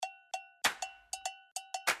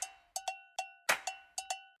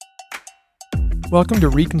Welcome to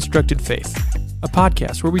Reconstructed Faith, a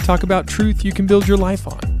podcast where we talk about truth you can build your life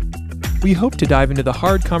on. We hope to dive into the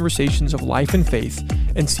hard conversations of life and faith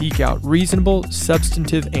and seek out reasonable,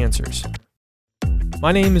 substantive answers.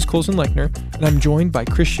 My name is Colson Lechner, and I'm joined by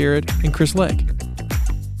Chris Sherrod and Chris Legg.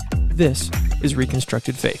 This is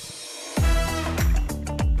Reconstructed Faith.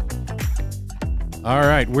 All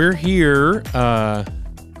right, we're here,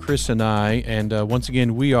 Chris and I, and once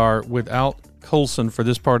again, we are without Colson for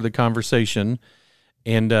this part of the conversation,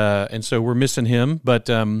 and so we're missing him, but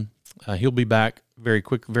he'll be back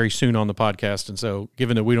very soon on the podcast, and so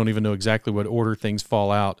given that we don't even know exactly what order things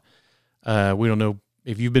fall out, we don't know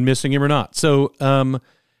if you've been missing him or not. So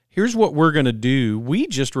here's what we're going to do. We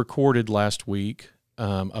just recorded last week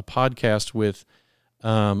a podcast with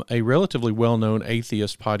a relatively well-known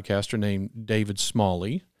atheist podcaster named David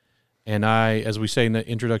Smalley. And I, as we say in the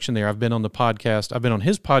introduction there, I've been on his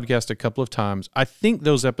podcast a couple of times. I think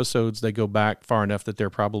those episodes, they go back far enough that they're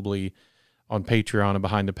probably on Patreon and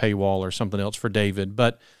behind the paywall or something else for David.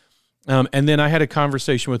 But, and then I had a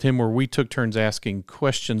conversation with him where we took turns asking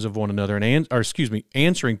questions of one another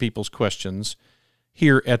answering people's questions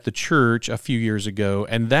here at the church a few years ago.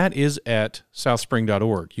 And that is at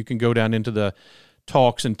southspring.org. You can go down into the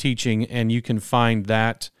talks and teaching, and you can find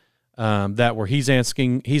that where he's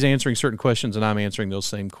answering certain questions, and I'm answering those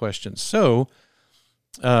same questions. So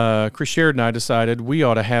Chris Sherrod and I decided we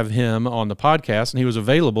ought to have him on the podcast, and he was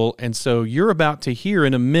available. And so you're about to hear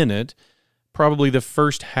in a minute probably the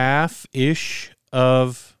first half-ish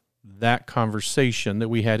of that conversation that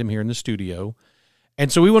we had him here in the studio.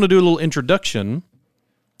 And so we want to do a little introduction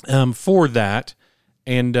for that,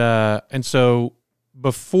 and so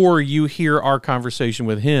before you hear our conversation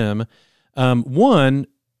with him, one,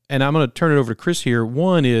 and I'm going to turn it over to Chris here.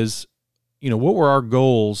 One is, what were our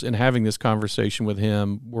goals in having this conversation with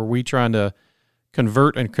him? Were we trying to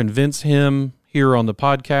convert and convince him here on the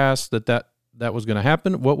podcast that was going to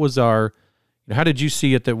happen? What was how did you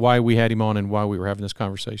see it, that why we had him on and why we were having this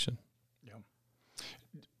conversation? Yeah.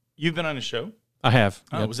 You've been on a show? I have.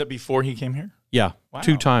 Oh, yep. Was that before he came here? Yeah. Wow.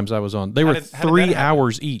 2 times I was on. They were 3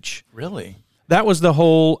 hours each. Really? That was the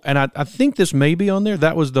whole, and I think this may be on there,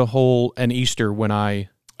 that was the whole, and Easter when I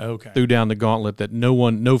threw down the gauntlet that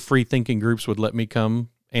no free thinking groups would let me come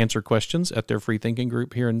answer questions at their free thinking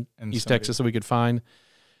group here in East Texas that we could find.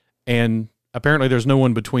 And apparently there's no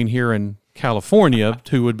one between here and California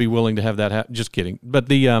who would be willing to have that happen. Just kidding. But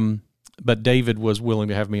but David was willing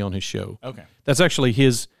to have me on his show. Okay. That's actually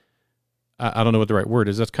his, I don't know what the right word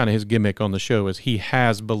is, that's kind of his gimmick on the show, is he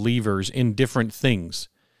has believers in different things.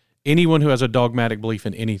 Anyone who has a dogmatic belief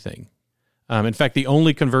in anything. In fact, the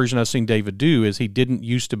only conversion I've seen David do is he didn't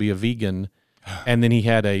used to be a vegan, and then he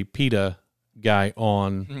had a PETA guy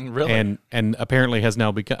on, really? and apparently has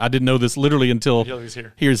now become. I didn't know this literally until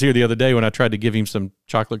he was here the other day when I tried to give him some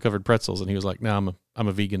chocolate covered pretzels, and he was like, "No, I'm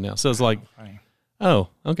a vegan now." So it's like, oh,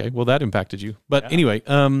 okay, well that impacted you, but anyway,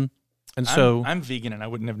 and so I'm vegan, and I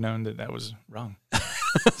wouldn't have known that was wrong.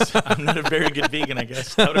 So I'm not a very good vegan, I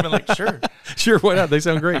guess. I would have been like, sure, why not? They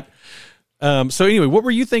sound great. So anyway, what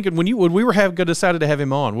were you thinking when we were decided to have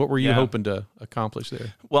him on? What were you hoping to accomplish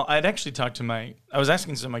there? Well, I'd actually talked to I was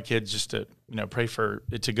asking some of my kids just to pray for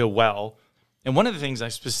it to go well, and one of the things I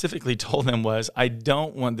specifically told them was I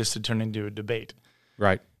don't want this to turn into a debate.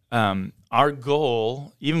 Right. Our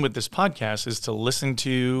goal, even with this podcast, is to listen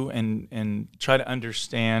to and try to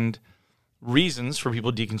understand reasons for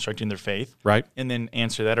people deconstructing their faith, right, and then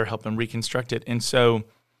answer that or help them reconstruct it. And so,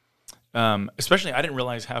 especially, I didn't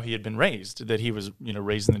realize how he had been raised, that he was,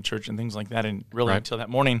 raised in the church and things like that, and really until that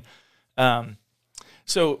morning.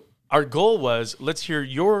 So our goal was, let's hear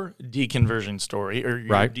your deconversion story or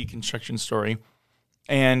your deconstruction story,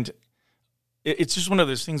 and it's just one of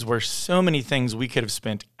those things where so many things we could have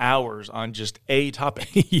spent hours on just a topic.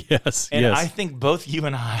 Yes, and I think both you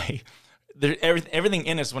and I, everything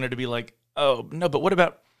in us wanted to be like, oh, no, but what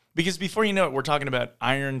about, because before you know it, we're talking about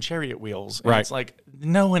iron chariot wheels. And it's like,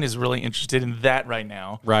 no one is really interested in that right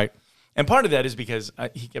now. Right. And part of that is because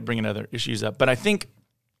he kept bringing other issues up. But I think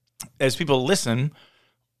as people listen,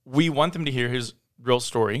 we want them to hear his real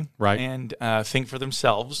story. Right. And think for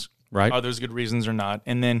themselves. Right. Are those good reasons or not?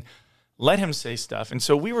 And then let him say stuff. And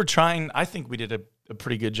so we were trying, I think we did a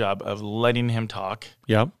pretty good job of letting him talk.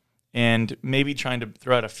 Yep. And maybe trying to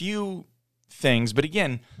throw out a few things, but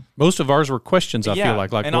again, most of ours were questions. I feel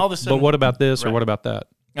like, and all of a sudden, but what about this or what about that?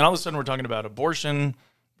 And all of a sudden, we're talking about abortion,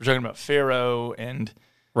 we're talking about Pharaoh, and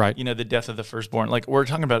the death of the firstborn. Like, we're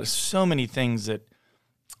talking about so many things that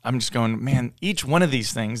I'm just going, man. Each one of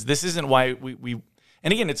these things, this isn't why we.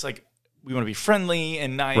 And again, it's like we want to be friendly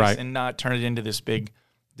and nice and not turn it into this big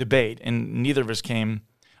debate. And neither of us came.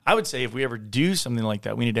 I would say if we ever do something like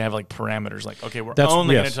that, we need to have like parameters. Like, okay, we're That's-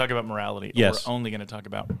 only yes. going to talk about morality. Or Yes. we're only going to talk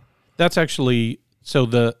about. That's actually so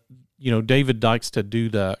David likes to do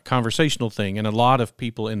the conversational thing, and a lot of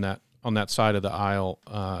people on that side of the aisle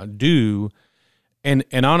do. And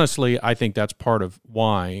honestly, I think that's part of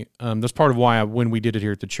why. That's part of why when we did it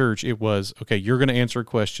here at the church, it was, okay, you're going to answer a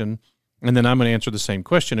question, and then I'm going to answer the same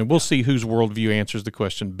question, and we'll see whose worldview answers the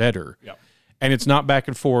question better. Yeah. And it's not back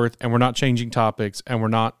and forth, and we're not changing topics, and we're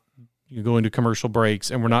not going to commercial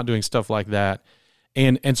breaks, and we're not doing stuff like that.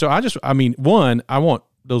 And so I want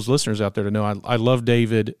those listeners out there to know I love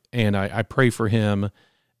David, and I pray for him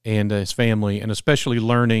and his family, and especially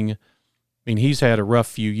learning. I mean, he's had a rough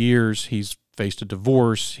few years. He's faced a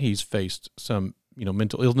divorce. He's faced some,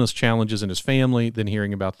 mental illness challenges in his family. Then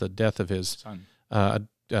hearing about the death of his Son.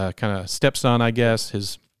 kind of stepson, I guess,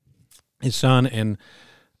 his son, and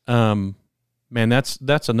man,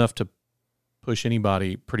 that's enough to push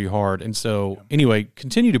anybody pretty hard. And so, anyway,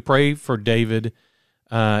 continue to pray for David,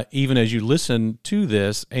 even as you listen to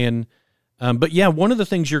this. And but yeah, one of the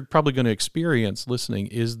things you're probably going to experience listening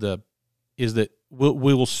is that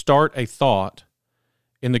we will start a thought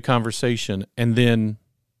in the conversation, and then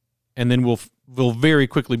we'll very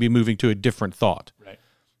quickly be moving to a different thought. Right.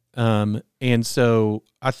 And so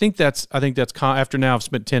I think that's after now I've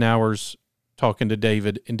spent 10 hours talking to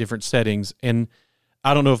David in different settings, and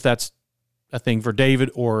I don't know if that's a thing for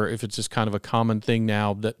David or if it's just kind of a common thing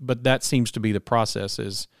now. But that seems to be the process.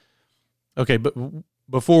 Is okay, but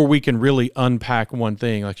before we can really unpack one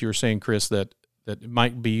thing, like you were saying, Chris, that it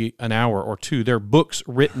might be an hour or two. There are books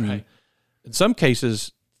written. Right. In some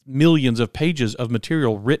cases, millions of pages of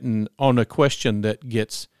material written on a question that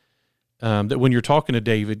gets that when you're talking to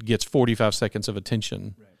David gets 45 seconds of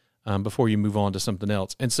attention before you move on to something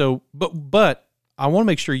else. And so, but I want to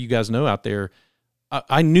make sure you guys know out there,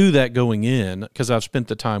 I knew that going in because I've spent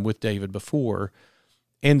the time with David before.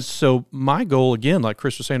 And so my goal, again, like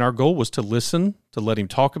Chris was saying, our goal was to listen, to let him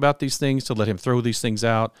talk about these things, to let him throw these things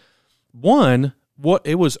out. What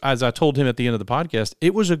it was, as I told him at the end of the podcast,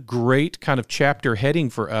 it was a great kind of chapter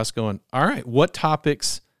heading for us going, all right, what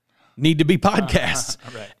topics need to be podcasts?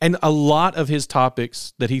 Right. And a lot of his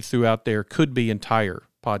topics that he threw out there could be entire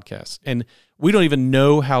podcasts. And we don't even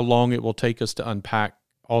know how long it will take us to unpack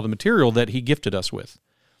all the material that he gifted us with.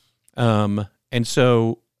 And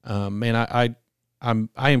so, man, I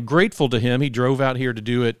am grateful to him. He drove out here to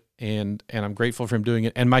do it, and I'm grateful for him doing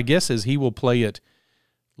it. And my guess is he will play it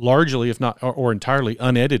largely, if not or entirely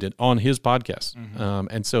unedited on his podcast. Mm-hmm.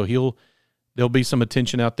 And so there'll be some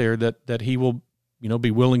attention out there that he will,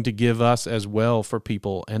 be willing to give us as well for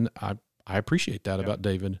people. And I appreciate that about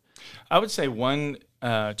David. I would say one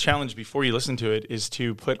challenge before you listen to it is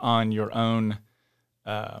to put on your own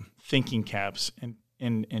thinking caps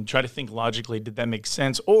and try to think logically. Did that make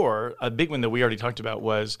sense? Or a big one that we already talked about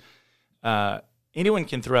was anyone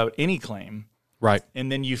can throw out any claim. Right.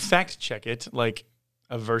 And then you fact check it, like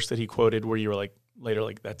a verse that he quoted where you were like, later,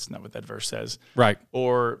 like, that's not what that verse says. Right.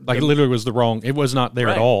 Or like it literally was it was not there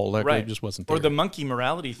at all. Like it just wasn't there. Or the monkey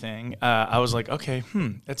morality thing. I was like, okay,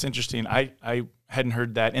 that's interesting. I hadn't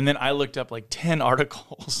heard that. And then I looked up like 10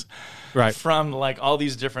 articles from like all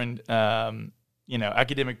these different,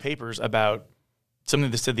 academic papers about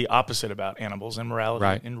something that said the opposite about animals and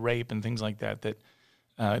morality and rape and things like that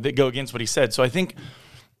go against what he said. So I think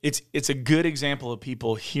it's a good example of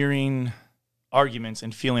people hearing arguments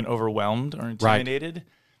and feeling overwhelmed or intimidated,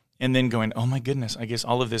 and then going, oh my goodness, I guess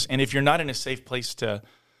all of this. And if you're not in a safe place to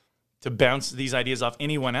bounce these ideas off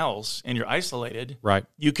anyone else and you're isolated,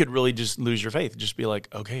 you could really just lose your faith. Just be like,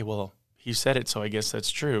 okay, well, he said it, so I guess that's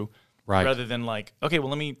true. Right. Rather than like, okay, well,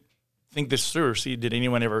 let me think this through or see, did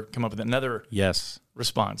anyone ever come up with another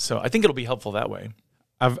response? So I think it'll be helpful that way.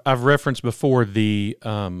 I've referenced before the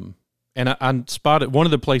and I spotted one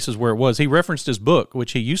of the places where it was. He referenced his book,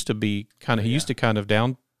 which he used to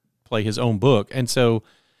downplay his own book. And so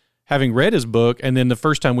having read his book, and then the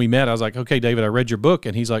first time we met, I was like, okay, David, I read your book.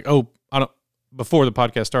 And he's like, oh, before the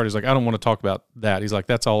podcast started, he's like, I don't want to talk about that. He's like,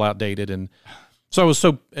 that's all outdated. And so I was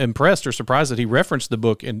so impressed or surprised that he referenced the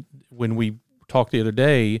book and when we talked the other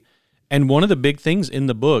day. And one of the big things in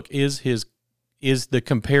the book is the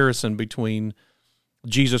comparison between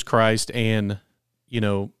Jesus Christ and,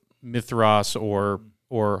 Mithras or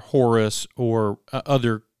Horus or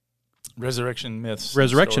other resurrection myths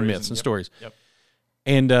and stories. Yep.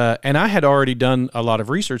 And I had already done a lot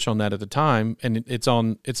of research on that at the time, and it's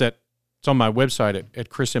on my website at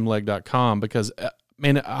chrismleg.com because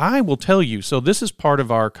man, I will tell you. So this is part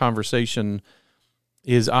of our conversation.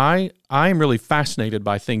 Is I am really fascinated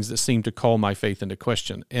by things that seem to call my faith into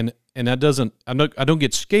question, and that doesn't. I don't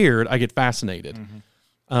get scared. I get fascinated. Mm-hmm.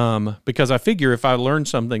 Because I figure if I learn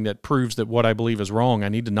something that proves that what I believe is wrong, I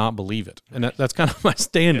need to not believe it. And that's kind of my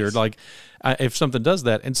standard. Yes. Like if something does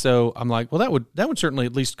that. And so I'm like, well, that would certainly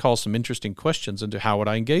at least cause some interesting questions into how would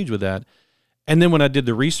I engage with that. And then when I did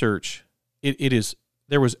the research,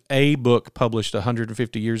 there was a book published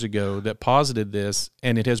 150 years ago that posited this,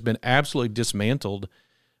 and it has been absolutely dismantled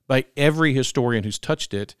by every historian who's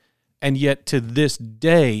touched it. And yet to this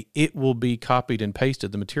day, it will be copied and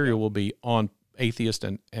pasted. The material will be on atheist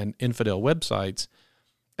and infidel websites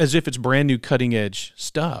as if it's brand new cutting edge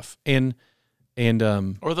stuff. And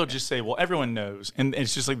or they'll just say, well, everyone knows. And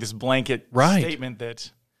it's just like this blanket statement that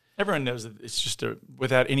everyone knows that it's just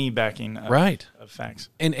without any backing of facts.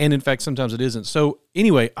 And in fact, sometimes it isn't. So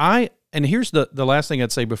anyway, here's the last thing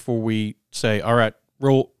I'd say before we say, all right,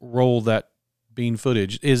 roll that bean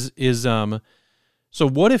footage is so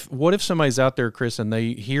what if somebody's out there, Chris, and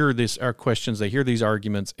they hear our questions, they hear these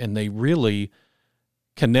arguments, and they really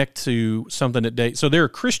connect to something that so they're a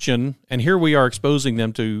Christian, and here we are exposing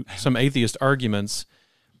them to some atheist arguments,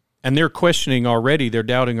 and they're questioning already, they're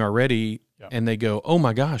doubting already, and they go, oh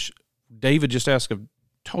my gosh, David just asked a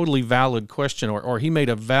totally valid question, or he made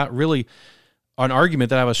really an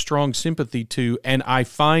argument that I have a strong sympathy to, and I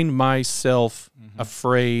find myself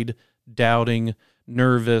afraid, doubting,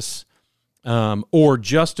 nervous, or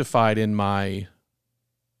justified in my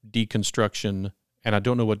deconstruction, and I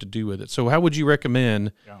don't know what to do with it. So how would you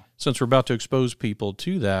recommend, since we're about to expose people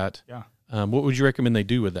to that, what would you recommend they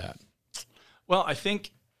do with that? Well, I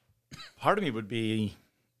think part of me would be,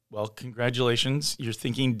 well, congratulations. You're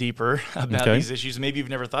thinking deeper about these issues. Maybe you've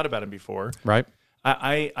never thought about them before. Right.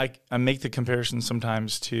 I make the comparison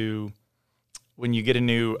sometimes to when you get a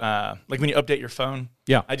new, like when you update your phone.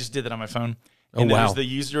 Yeah. I just did that on my phone. And there's the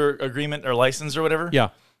user agreement or license or whatever. Yeah.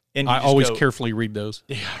 And I always carefully read those.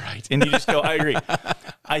 Yeah, right. And you just go, I agree.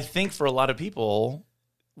 I think for a lot of people,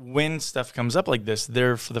 when stuff comes up like this,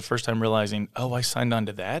 they're for the first time realizing, oh, I signed on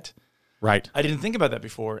to that. Right. I didn't think about that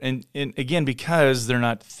before. And again, because they're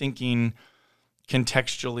not thinking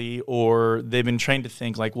contextually, or they've been trained to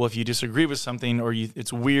think like, well, if you disagree with something or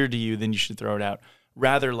it's weird to you, then you should throw it out.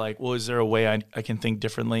 Rather like, well, is there a way I can think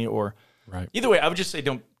differently? Or either way, I would just say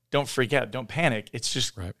don't freak out. Don't panic. It's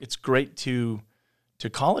just it's great to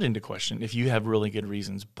call it into question if you have really good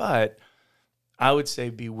reasons. But I would say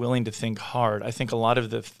be willing to think hard. I think a lot of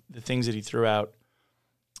the things that he threw out,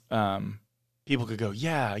 people could go,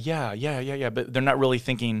 yeah, but they're not really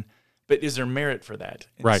thinking, but is there merit for that?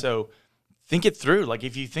 And so think it through. Like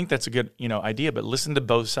if you think that's a good idea, but listen to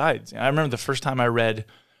both sides. I remember the first time I read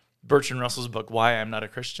Bertrand Russell's book, Why I'm Not a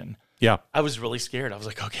Christian. Yeah. I was really scared. I was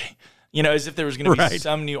like, okay. As if there was going to be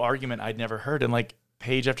some new argument I'd never heard. And like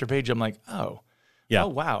page after page, I'm like, oh,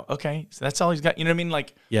 wow. Okay. So that's all he's got. You know what I mean?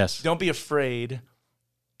 Like, yes. Don't be afraid.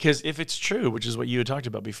 Because if it's true, which is what you had talked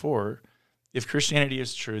about before, if Christianity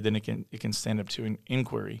is true, then it can stand up to an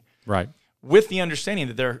inquiry. Right. With the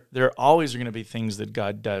understanding that there always are going to be things that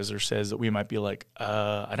God does or says that we might be like,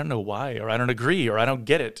 I don't know why, or I don't agree, or I don't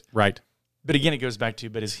get it. Right. But again, it goes back to,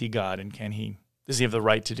 but is he God, and does he have the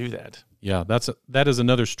right to do that? Yeah, that is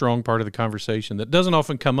another strong part of the conversation that doesn't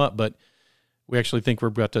often come up, but we actually think we're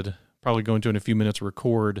about to probably go into in a few minutes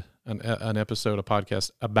record an episode, a podcast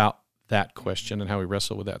about that question and how we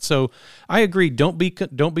wrestle with that. So I agree. Don't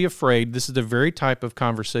be afraid. This is the very type of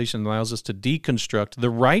conversation that allows us to deconstruct the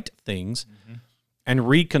right things and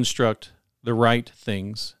reconstruct the right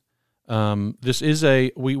things. This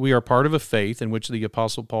is we are part of a faith in which the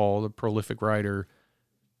Apostle Paul, the prolific writer,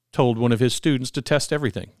 told one of his students to test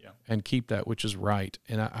everything and keep that which is right.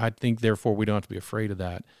 And I think, therefore, we don't have to be afraid of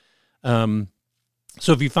that.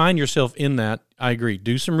 So if you find yourself in that, I agree.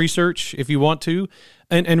 Do some research if you want to,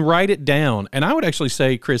 and write it down. And I would actually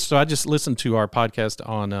say, Chris, so I just listened to our podcast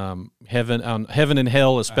on heaven and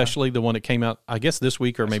hell, especially the one that came out, I guess this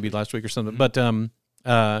week or maybe last week or something. But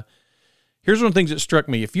here's one of the things that struck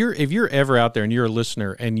me. If you're ever out there and you're a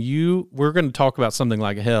listener and we're going to talk about something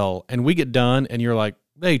like hell, and we get done and you're like,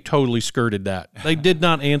 they totally skirted that. They did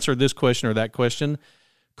not answer this question or that question.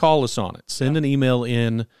 Call us on it. Send an email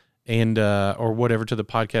in and or whatever to the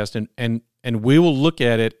podcast, and we will look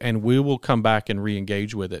at it and we will come back and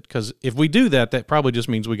re-engage with it. Because if we do that, that probably just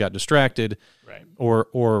means we got distracted,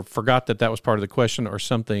 or forgot that was part of the question or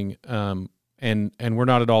something. And we're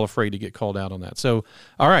not at all afraid to get called out on that. So,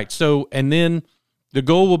 all right. So, and then the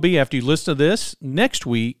goal will be, after you listen to this, next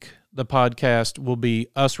week, the podcast will be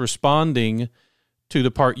us responding to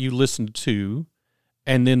the part you listened to.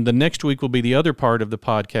 And then the next week will be the other part of the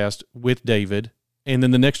podcast with David. And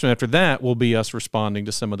then the next one after that will be us responding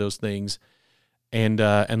to some of those things. And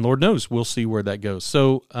Lord knows, we'll see where that goes.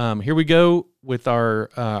 So here we go with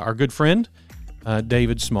our good friend,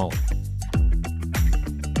 David Smalley.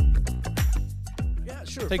 Yeah,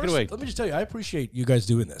 sure. Take it away. Let me just tell you, I appreciate you guys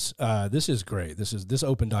doing this. This is great. This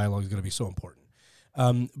open dialogue is going to be so important.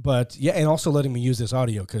 But yeah, and also letting me use this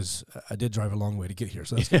audio because I did drive a long way to get here,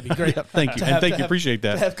 so that's going to be great. Yeah, thank you, appreciate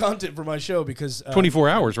that. To have content for my show because 24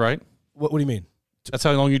 hours, right? What do you mean? That's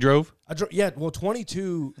how long you drove? I drove,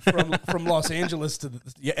 22 from Los Angeles to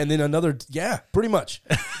and then another, pretty much.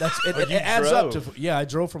 It adds up to, I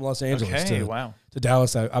drove from Los Angeles to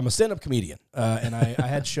Dallas. I'm a stand-up comedian, and I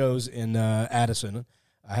had shows in Addison.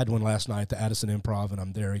 I had one last night, the Addison Improv, and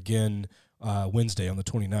I'm there again Wednesday on the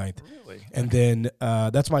 29th. Really? And then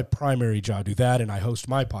that's my primary job. I do that, and I host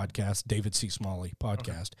my podcast, David C. Smalley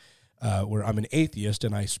Podcast, where I'm an atheist,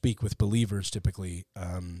 and I speak with believers typically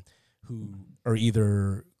who are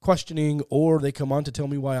either questioning or they come on to tell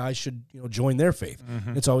me why I should join their faith.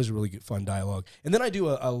 Mm-hmm. It's always a really good, fun dialogue. And then I do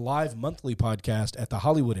a live monthly podcast at the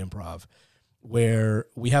Hollywood Improv where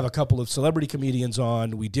we have a couple of celebrity comedians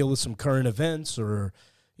on. We deal with some current events or,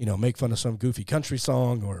 make fun of some goofy country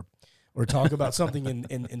song or talk about something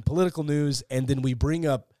in political news. And then we bring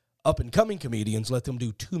up-and-coming comedians, let them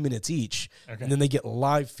do 2 minutes each. Okay. And then they get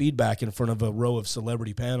live feedback in front of a row of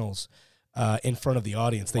celebrity panels in front of the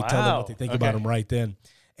audience. They tell them what they think about them right then.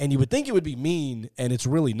 And you would think it would be mean, and it's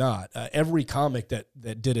really not. Every comic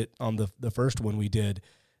that did it on the first one we did,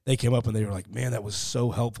 they came up and they were like, man, that was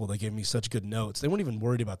so helpful. They gave me such good notes. They weren't even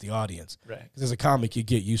worried about the audience. Right. Because as a comic, you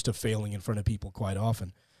get used to failing in front of people quite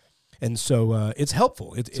often. And so it's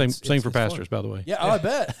helpful. Same for pastors, by the way. Yeah, I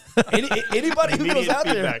bet. Anybody who goes out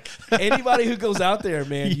there, anybody who goes out there,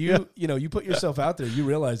 man, you put yourself out there. You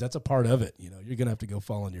realize that's a part of it. You're gonna have to go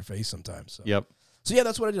fall on your face sometimes. So. Yep. So yeah,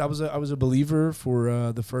 that's what I did. I was a believer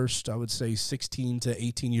for the first, I would say, 16 to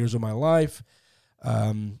 18 years of my life.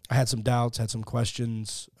 I had some doubts, had some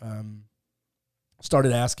questions.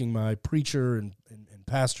 Started asking my preacher and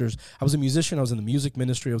pastors. I was a musician. I was in the music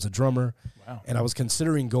ministry. I was a drummer. Wow. And I was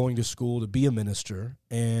considering going to school to be a minister.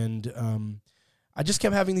 And I just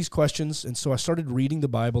kept having these questions. And so I started reading the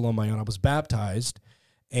Bible on my own. I was baptized.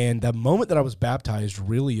 And the moment that I was baptized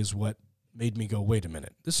really is what made me go, wait a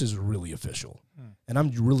minute, this is really official. And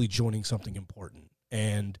I'm really joining something important.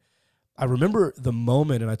 And I remember the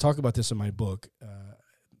moment, and I talk about this in my book,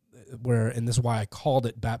 and this is why I called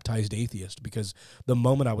it Baptized Atheist, because the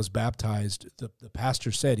moment I was baptized, the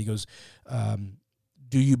pastor said, he goes,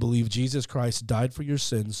 do you believe Jesus Christ died for your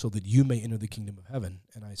sins so that you may enter the kingdom of heaven?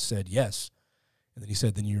 And I said, yes. And then he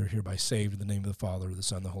said, then you're hereby saved in the name of the Father, the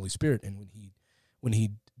Son, the Holy Spirit. And when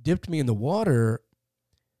he dipped me in the water,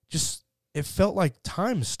 just it felt like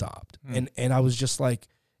time stopped. And I was just like,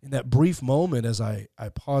 in that brief moment as I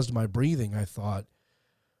paused my breathing, I thought,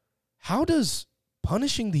 how does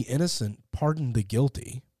punishing the innocent pardon the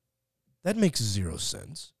guilty? That makes zero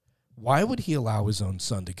sense. Why would he allow his own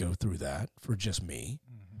son to go through that for just me?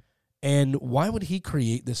 Mm-hmm. And why would he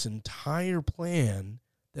create this entire plan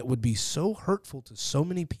that would be so hurtful to so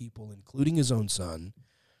many people, including his own son?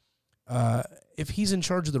 If he's in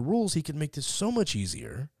charge of the rules, he could make this so much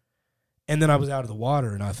easier. And then I was out of the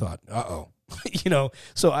water and I thought,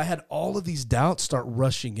 so I had all of these doubts start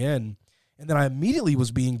rushing in. And then I immediately was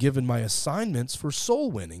being given my assignments for soul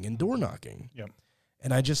winning and door knocking. Yep.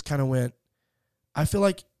 And I just kind of went, I feel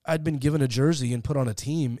like I'd been given a jersey and put on a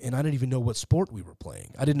team, and I didn't even know what sport we were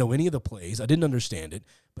playing. I didn't know any of the plays. I didn't understand it,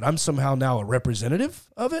 but I'm somehow now a representative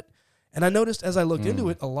of it. And I noticed as I looked into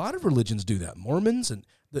it, a lot of religions do that. Mormons and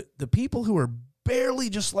the people who are barely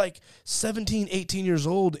just like 17, 18 years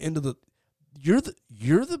old into you're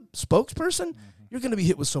the spokesperson. You're going to be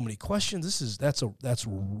hit with so many questions. That's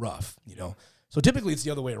rough, So typically it's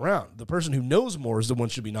the other way around. The person who knows more is the one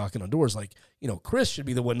who should be knocking on doors. Like, Chris should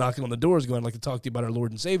be the one knocking on the doors going, I'd like to talk to you about our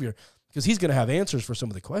Lord and Savior, because he's going to have answers for some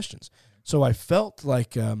of the questions. So I felt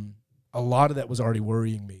like a lot of that was already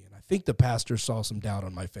worrying me. And I think the pastor saw some doubt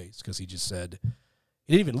on my face because he just said,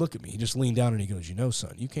 he didn't even look at me. He just leaned down and he goes,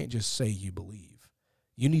 son, you can't just say you believe.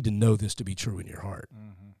 You need to know this to be true in your heart.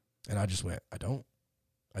 Mm-hmm. And I just went, I don't.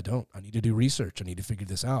 I need to do research. I need to figure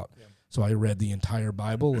this out. Yeah. So I read the entire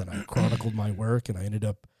Bible and I chronicled my work, and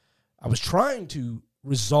I was trying to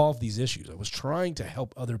resolve these issues. I was trying to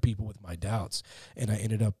help other people with my doubts, and I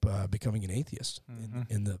ended up becoming an atheist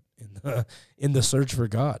in the search for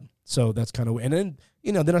God. So that's kind of, and then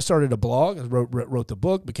then I started a blog. I wrote the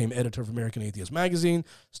book, became editor of American Atheist magazine,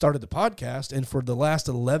 started the podcast, and for the last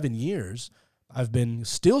 11 years, I've been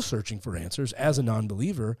still searching for answers as a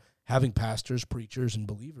non-believer, having pastors, preachers, and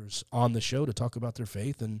believers on the show to talk about their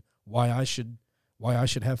faith and why I should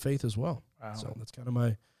have faith as well. Wow. So that's kind of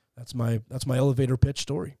my elevator pitch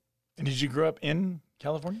story. And did you grow up in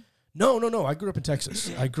California? No. I grew up in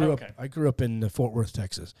Texas. I grew up in Fort Worth,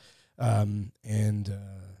 Texas, and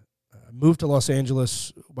moved to Los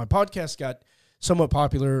Angeles. My podcast got somewhat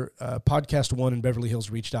popular. Podcast One in Beverly Hills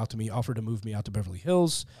reached out to me, offered to move me out to Beverly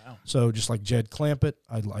Hills. Wow. So just like Jed Clampett,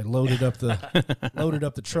 I loaded up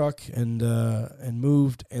the truck and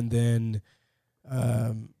moved. And then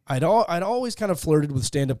I'd always kind of flirted with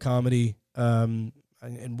stand-up comedy, and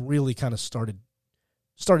really kind of started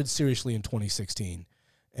seriously in 2016.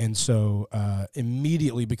 And so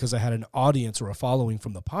immediately, because I had an audience or a following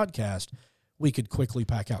from the podcast, we could quickly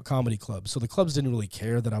pack out comedy clubs. So the clubs didn't really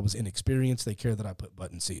care that I was inexperienced. They cared that I put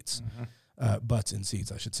butts in seats,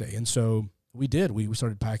 I should say. And so we did. We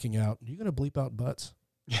started packing out. Are you going to bleep out butts?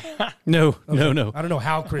 No. I don't know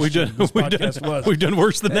how Christian this podcast was. We've done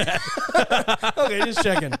worse than that. Okay, just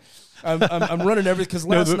checking. I'm running everything because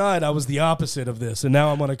last night I was the opposite of this, and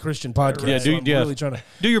now I'm on a Christian podcast. Yeah, so I'm really trying to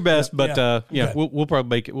do your best, but okay. We'll probably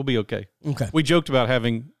make it. We'll be okay. Okay. We joked about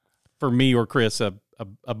having, for me or Chris,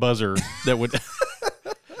 a buzzer that would,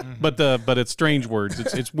 but it's strange words.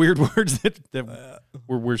 It's weird words that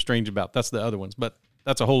we're strange about. That's the other ones, but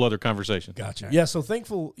that's a whole other conversation. Gotcha. Yeah, so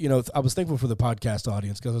thankful, I was thankful for the podcast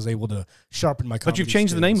audience because I was able to sharpen my comedy. But you've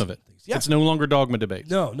changed the name of it. Yeah. It's no longer Dogma Debate.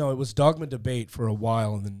 No, it was Dogma Debate for a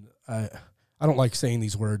while, and then I don't like saying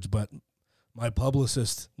these words, but my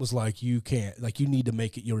publicist was like, you need to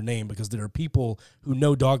make it your name because there are people who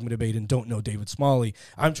know Dogma Debate and don't know David Smalley.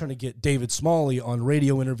 I'm trying to get David Smalley on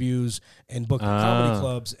radio interviews and booking comedy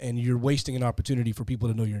clubs, and you're wasting an opportunity for people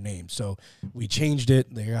to know your name. So we changed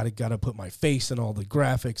it. They got to put my face in all the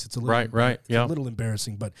graphics. It's a little a little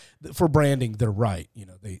embarrassing, but for branding, they're right.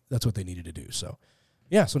 That's what they needed to do. So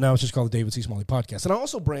yeah, so now it's just called the David C. Smalley Podcast. And I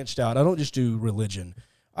also branched out. I don't just do religion.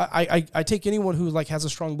 I take anyone who has a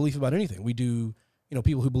strong belief about anything. We do,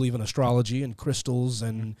 people who believe in astrology and crystals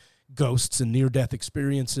and ghosts and near-death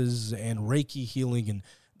experiences and Reiki healing and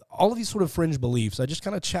all of these sort of fringe beliefs. I just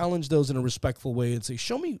kind of challenge those in a respectful way and say,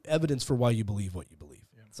 show me evidence for why you believe what you believe.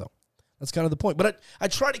 Yeah. So that's kind of the point. But I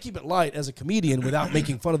try to keep it light as a comedian without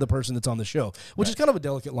making fun of the person that's on the show, which is kind of a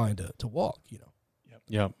delicate line to walk,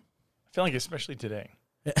 Yeah. I feel like especially today.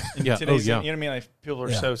 Yeah. Today's, you know what I mean? Like people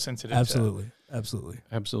are so sensitive. Absolutely.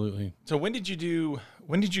 So when did you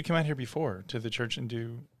come out here before to the church and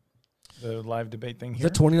do the live debate thing here?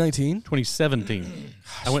 Is that 2019? 2017.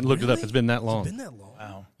 I went and looked it up. It's been that long. It's been that long.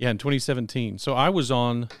 Wow. Yeah, in 2017. So I was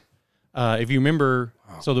on, if you remember,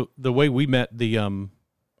 so the way we met,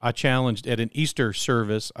 I challenged at an Easter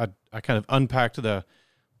service, I kind of unpacked the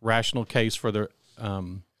rational case for the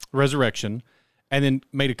resurrection, and then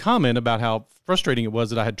made a comment about how frustrating it was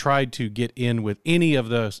that I had tried to get in with any of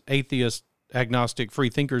the atheist, agnostic, free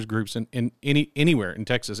thinkers groups in anywhere in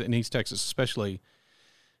Texas, in East Texas especially,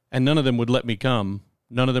 and none of them would let me come.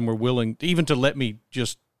 None of them were willing even to let me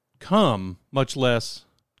just come, much less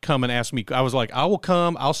come and ask me. I was like, I will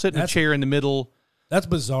come. I'll sit in a chair in the middle. That's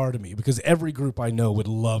bizarre to me because every group I know would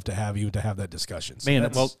love to have you to have that discussion. So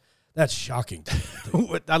man, that's shocking to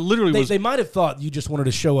me. I literally they might have thought you just wanted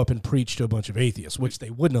to show up and preach to a bunch of atheists, which they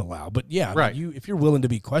wouldn't allow. But yeah, right. If you're willing to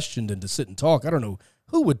be questioned and to sit and talk, I don't know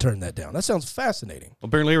who would turn that down. That sounds fascinating. Well,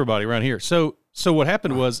 apparently everybody around here. So what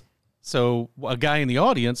happened was, a guy in the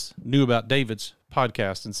audience knew about David's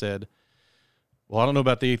podcast and said, well, I don't know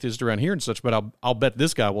about the atheists around here and such, but I'll bet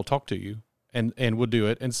this guy will talk to you and we'll do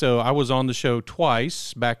it. And so I was on the show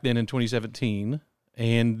twice back then in 2017.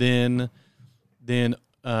 And then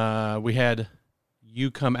we had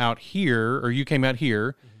you come out here, or you came out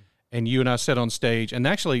here, and you and I sat on stage. And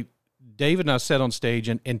actually, David and I sat on stage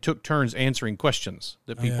and took turns answering questions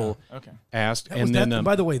that people asked. And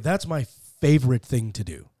by the way, that's my favorite thing to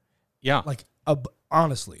do. Yeah. Like,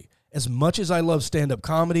 honestly, as much as I love stand-up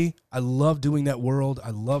comedy, I love doing that world.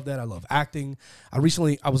 I love that. I love acting. I was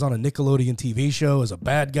on a Nickelodeon TV show as a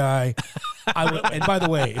bad guy. And by the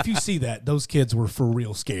way, if you see that, those kids were for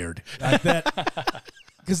real scared. Like that.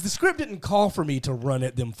 Because the script didn't call for me to run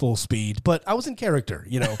at them full speed, but I was in character,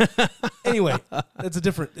 Anyway,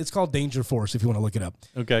 it's called Danger Force if you want to look it up.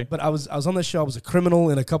 Okay. But I was on that show. I was a criminal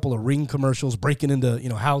in a couple of Ring commercials, breaking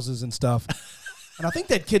into, houses and stuff. And I think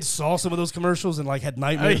that kid saw some of those commercials and had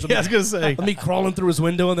nightmares I was going to say. of me crawling through his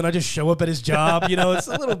window, and then I just show up at his job. It's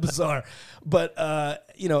a little bizarre. But, at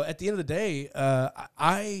the end of the day,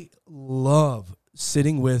 I love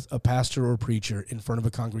sitting with a pastor or preacher in front of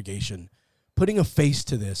a congregation, putting a face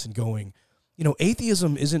to this and going,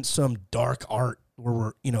 atheism isn't some dark art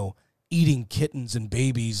where we're, eating kittens and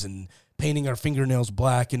babies and painting our fingernails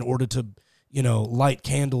black in order to, light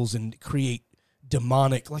candles and create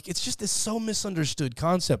demonic. Like, it's just this so misunderstood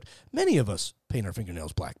concept. Many of us paint our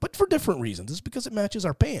fingernails black, but for different reasons. It's because it matches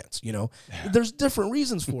our pants, you know. There's different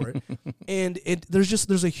reasons for it. And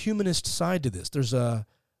there's a humanist side to this. There's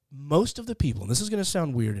most of the people, and this is going to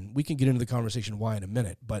sound weird, and we can get into the conversation why in a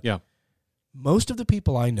minute, but most of the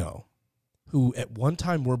people I know who at one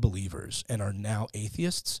time were believers and are now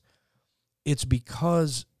atheists, it's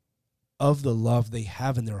because of the love they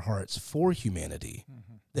have in their hearts for humanity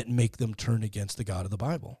that make them turn against the God of the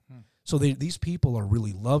Bible. So these people are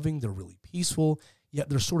really loving, they're really peaceful, yet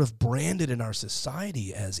they're sort of branded in our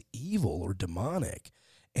society as evil or demonic,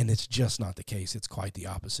 and it's just not the case. It's quite the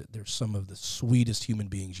opposite. They're some of the sweetest human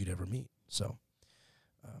beings you'd ever meet. So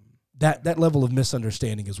that level of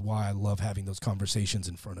misunderstanding is why I love having those conversations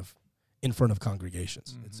in front of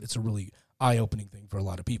congregations. It's a really eye-opening thing for a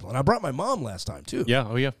lot of people. And I brought my mom last time, too. Yeah,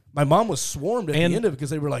 oh yeah. My mom was swarmed at the end of it because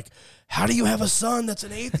they were like, how do you have a son that's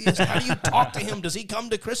an atheist? How do you talk to him? Does he come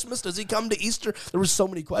to Christmas? Does he come to Easter? There were so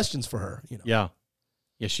many questions for her. You know. Yeah.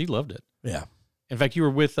 Yeah, she loved it. Yeah. In fact, you were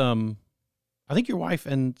with, I think your wife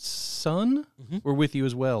and son were with you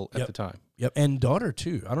as well at the time. Yep, and daughter,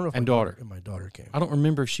 too. I don't know if my daughter came. I don't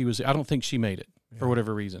remember if she was, I don't think she made it for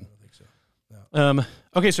whatever reason. I don't think so. No.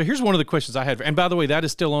 Okay, so here's one of the questions I had. And by the way, that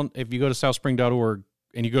is still on, if you go to southspring.org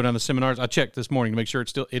and you go down the seminars, I checked this morning to make sure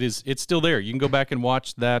it's still there. You can go back and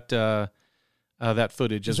watch that that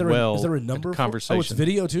footage as well. Is there a number? Conversation. It's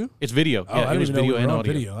video too? It's video. Oh, Yeah, it was video and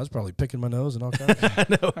audio. Video. I was probably picking my nose and all kinds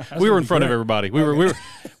of No, we were in front of everybody. We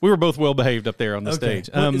were both well behaved up there on the stage.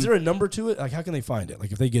 Well, is there a number to it? Like, how can they find it?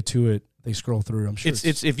 Like, if they get to it, they scroll through. I'm sure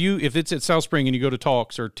it's if it's at South Spring and you go to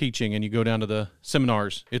talks or teaching and you go down to the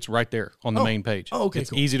seminars, it's right there on the main page. Oh, okay.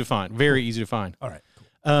 It's easy to find. Very easy to find. All right.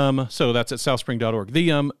 Cool. So that's at southspring.org.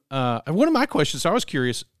 The one of my questions, I was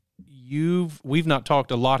curious, we've not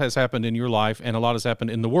talked, a lot has happened in your life and a lot has happened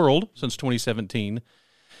in the world since 2017.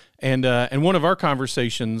 And one of our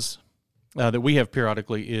conversations that we have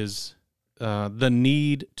periodically is the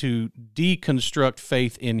need to deconstruct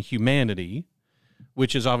faith in humanity,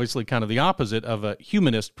 which is obviously kind of the opposite of a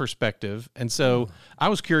humanist perspective. And so I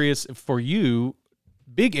was curious for you,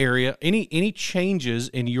 big area, any changes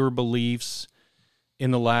in your beliefs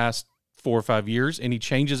in the last 4 or 5 years, any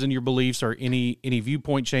changes in your beliefs or any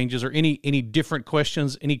viewpoint changes or any different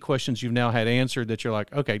questions, any questions you've now had answered that you're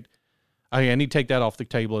like, okay, I need to take that off the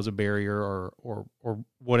table as a barrier or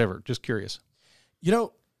whatever. Just curious. You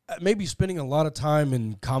know, maybe spending a lot of time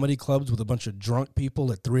in comedy clubs with a bunch of drunk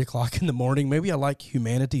people at 3:00 in the morning. Maybe I like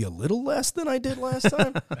humanity a little less than I did last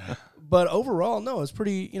time, but overall, no, it's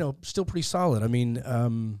pretty, still pretty solid. I mean,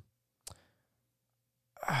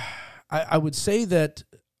 I would say that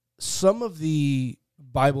some of the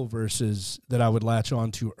Bible verses that I would latch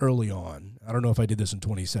on to early on, I don't know if I did this in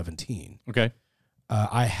 2017. Okay.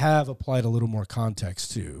 I have applied a little more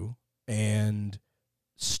context to and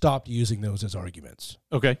stopped using those as arguments.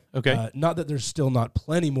 Okay. Not that there's still not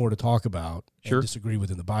plenty more to talk about and disagree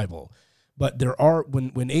with in the Bible, but there are,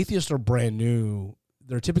 when atheists are brand new,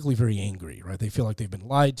 they're typically very angry, right? They feel like they've been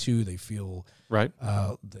lied to. They feel right.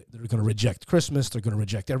 They're going to reject Christmas. They're going to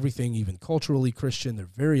reject everything, even culturally Christian. They're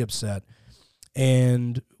very upset.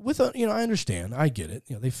 And with I understand, I get it.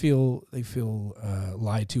 They feel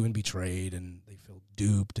lied to and betrayed, and they feel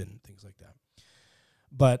duped and things like that.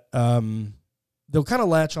 But they'll kind of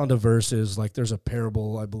latch onto verses like there's a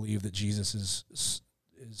parable, I believe, that Jesus is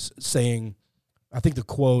saying. I think the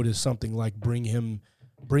quote is something like, "Bring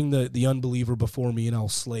the unbeliever before me, and I'll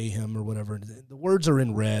slay him," or whatever. The words are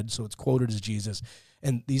in red, so it's quoted as Jesus.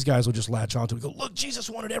 And these guys will just latch onto it and go, "Look, Jesus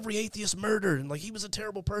wanted every atheist murdered, and like he was a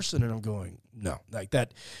terrible person." And I'm going, no, like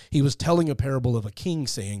that. He was telling a parable of a king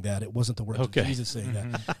saying that. It wasn't the words of Jesus saying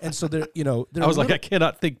that. And so there, I was like, I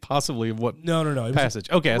cannot think possibly of what passage.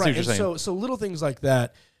 Okay, I see what you're saying. So little things like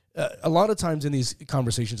that. A lot of times in these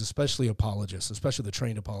conversations, especially apologists, especially the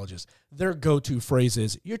trained apologists, their go-to phrase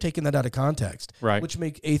is, "You're taking that out of context," right? Which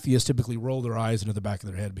make atheists typically roll their eyes into the back of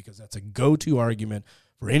their head because that's a go-to argument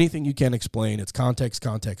for anything you can't explain. It's context,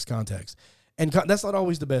 context, context, and that's not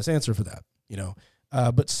always the best answer for that,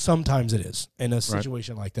 but sometimes it is, and a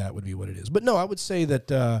situation like that would be what it is. But no, I would say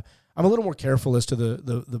that I'm a little more careful as to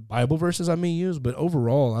the Bible verses I may use, but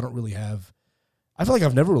overall, I feel like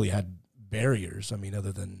I've never really had barriers. I mean,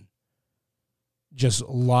 other than just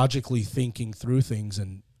logically thinking through things.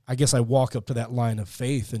 And I guess I walk up to that line of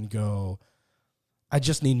faith and go, I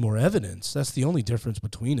just need more evidence. That's the only difference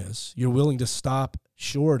between us. You're willing to stop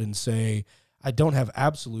short and say, I don't have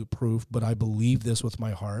absolute proof, but I believe this with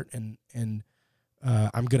my heart, and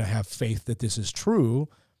I'm going to have faith that this is true.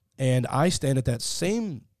 And I stand at that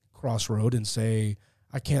same crossroad and say,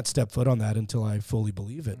 I can't step foot on that until I fully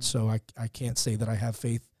believe it. So I can't say that I have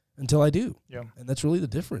faith until I do. Yeah. And that's really the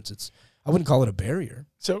difference. I wouldn't call it a barrier.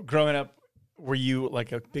 So growing up, were you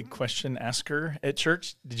like a big question asker at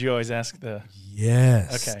church? Did you always ask the...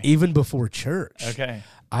 Yes. Okay. Even before church. Okay.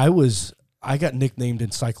 I got nicknamed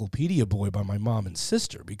Encyclopedia Boy by my mom and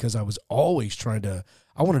sister because I was always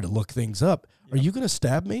I wanted to look things up. Are you going to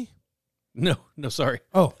stab me? No, sorry.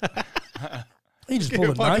 Oh. You just pulled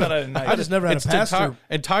a knife. I just never had a pastor.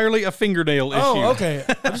 Entirely a fingernail issue. Oh, okay.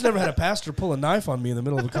 I just never had a pastor pull a knife on me in the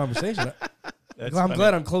middle of a conversation. I'm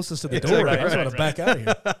glad I'm closest to the door. I just want to back out of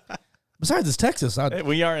here. Besides, it's Texas.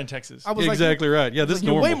 We are in Texas. I was exactly right. Yeah, this is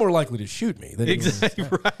normal. You're way more likely to shoot me than exactly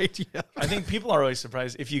right. Yeah. I think people are always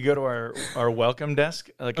surprised if you go to our welcome desk,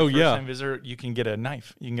 like a first-time visitor, you can get a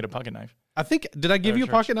knife. You can get a pocket knife. I think, did I give you a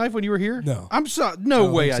pocket knife when you were here? No.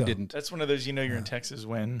 No way I didn't. That's one of those, you're in Texas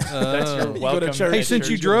when that's your welcome. Hey, since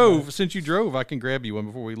you drove, I can grab you one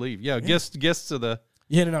before we leave. Yeah, guests of the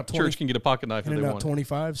church can get a pocket knife if they want.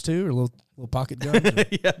 25s too, or little pocket guns?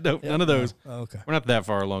 Yeah, none of those. Oh, okay. We're not that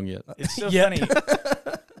far along yet. It's so funny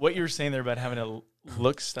what you were saying there about having to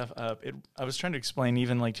look stuff up. I was trying to explain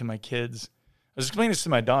even like to my kids. I was explaining this to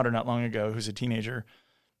my daughter not long ago, who's a teenager.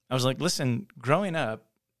 I was like, listen, growing up,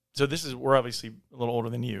 so we're obviously a little older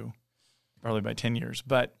than you, probably by 10 years.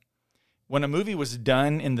 But when a movie was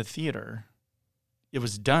done in the theater, it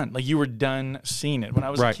was done. Like you were done seeing it. When I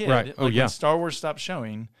was a kid, when Star Wars stopped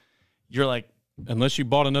showing, you're like, unless you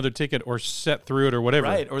bought another ticket or sat through it or whatever,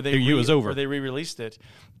 right? Or it was over. Or they re-released it.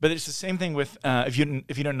 But it's the same thing with if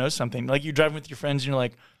you don't know something, like you're driving with your friends and you're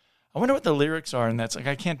like, I wonder what the lyrics are, and that's like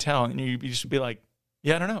I can't tell, and you just be like,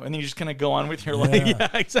 yeah, I don't know. And then you just kind of go on with your life. Yeah,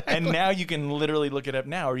 exactly. And now you can literally look it up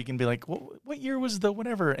now, or you can be like, what year was the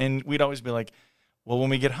whatever? And we'd always be like, well, when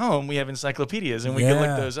we get home, we have encyclopedias, and we can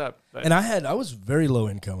look those up. But. And I was very low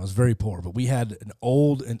income. I was very poor, but we had an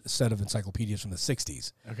old set of encyclopedias from the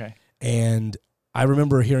 60s. Okay. And I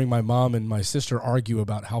remember hearing my mom and my sister argue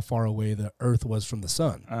about how far away the Earth was from the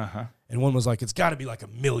sun. Uh-huh. And one was like, it's got to be like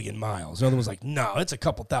 1,000,000 miles. The other was like, no, it's a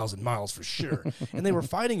couple thousand miles for sure. And they were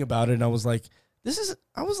fighting about it, and I was like,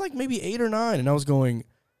 I was like maybe 8 or 9, and I was going,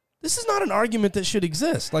 this is not an argument that should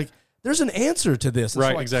exist. Like, there's an answer to this. And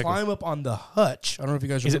right, so I exactly. Climb up on the hutch. I don't know if you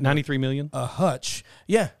guys remember. Is it 93 million? A hutch.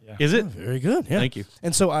 Yeah. Is it? Very good. Yeah. Thank you.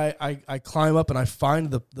 And so I climb up and I find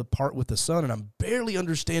the part with the sun, and I'm barely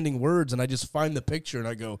understanding words, and I just find the picture and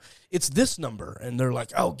I go, it's this number. And they're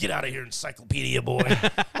like, oh, get out of here, encyclopedia boy.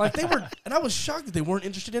 Like they were, and I was shocked that they weren't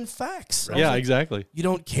interested in facts. Yeah, like, exactly. You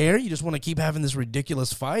don't care. You just want to keep having this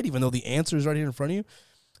ridiculous fight, even though the answer is right here in front of you.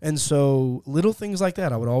 And so little things like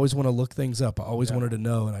that, I would always want to look things up. I always wanted to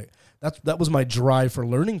know. And that was my drive for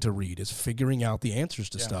learning to read, is figuring out the answers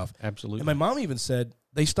to stuff. Absolutely. And my mom even said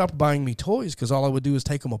they stopped buying me toys because all I would do is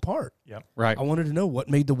take them apart. Yep. Right. I wanted to know what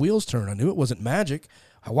made the wheels turn. I knew it wasn't magic.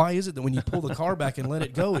 Why is it that when you pull the car back and let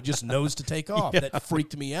it go, it just knows to take off? Yeah. That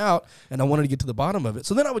freaked me out, and I wanted to get to the bottom of it.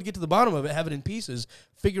 So then I would get to the bottom of it, have it in pieces,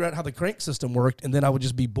 figure out how the crank system worked, and then I would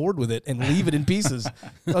just be bored with it and leave it in pieces.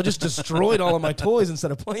 I just destroyed all of my toys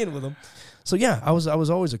instead of playing with them. So yeah, I was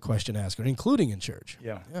always a question asker, including in church.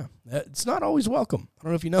 Yeah. It's not always welcome. I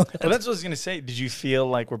don't know if you know that. Well, that's what I was going to say. Did you feel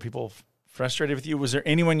like, were people frustrated with you? Was there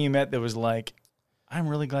anyone you met that was like, I'm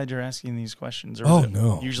really glad you're asking these questions? Or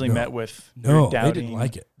no. Usually met with no, doubting? they didn't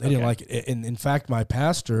like it. They didn't like it. And in fact, my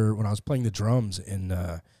pastor, when I was playing the drums in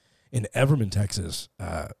Everman, Texas,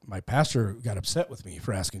 my pastor got upset with me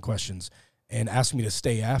for asking questions and asked me to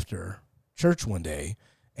stay after church one day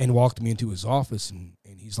and walked me into his office. And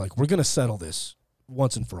he's like, we're going to settle this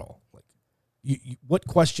once and for all. Like, you, what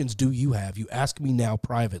questions do you have? You ask me now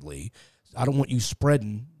privately. I don't want you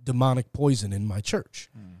spreading demonic poison in my church.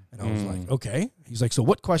 And I was like, okay. He's like, so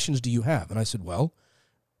what questions do you have? And I said, well,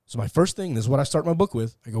 so my first thing, this is what I start my book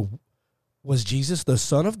with. I go, was Jesus the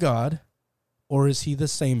Son of God, or is he the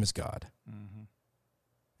same as God? Mm-hmm. And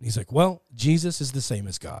he's like, well, Jesus is the same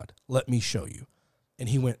as God. Let me show you. And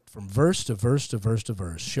he went from verse to verse to verse to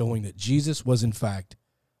verse, showing that Jesus was, in fact,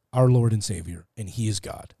 our Lord and Savior, and he is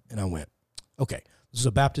God. And I went, okay, this is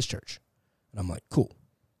a Baptist church. And I'm like, cool,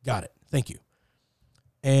 got it, thank you.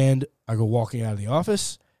 And I go walking out of the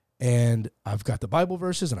office, and I've got the Bible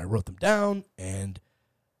verses, and I wrote them down, and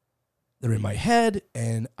they're in my head,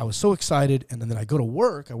 and I was so excited. And then I go to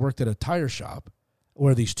work. I worked at a tire shop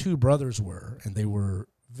where these two brothers were, and they were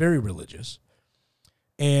very religious.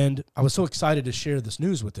 And I was so excited to share this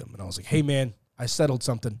news with them. And I was like, hey, man, I settled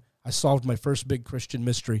something. I solved my first big Christian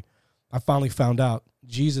mystery. I finally found out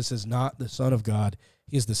Jesus is not the Son of God.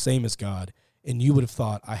 He is the same as God. And you would have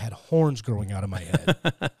thought I had horns growing out of my head.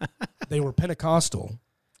 They were Pentecostal.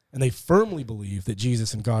 And they firmly believed that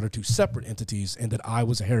Jesus and God are two separate entities and that I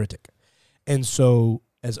was a heretic. And so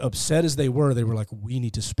as upset as they were like, we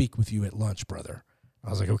need to speak with you at lunch, brother. I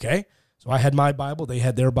was like, okay. So I had my Bible, they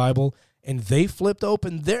had their Bible, and they flipped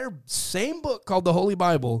open their same book called the Holy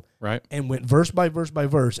Bible, right, and went verse by verse by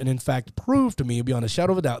verse, and in fact proved to me beyond a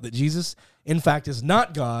shadow of a doubt that Jesus, in fact, is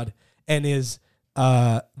not God and is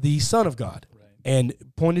the Son of God, right. And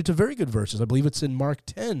pointed to very good verses. I believe it's in Mark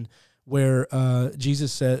 10 where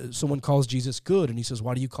Jesus says, someone calls Jesus good, and he says,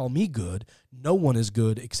 why do you call me good? No one is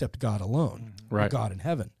good except God alone, right. Or God in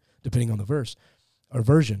heaven, depending on the verse or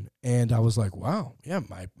version. And I was like, wow, yeah,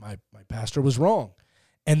 my pastor was wrong.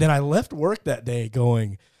 And then I left work that day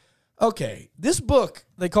going, okay, this book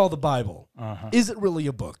they call the Bible, is it really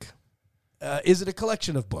a book? Is it a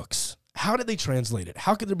collection of books? How did they translate it?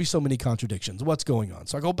 How could there be so many contradictions? What's going on?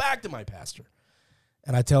 So I go back to my pastor,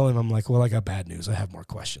 and I tell him, I'm like, well, I got bad news. I have more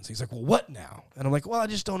questions. He's like, well, what now? And I'm like, well, I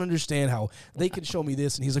just don't understand how they can show me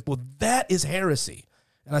this. And he's like, well, that is heresy.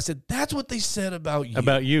 And I said, that's what they said about you.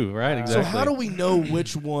 About you, right? Exactly. So how do we know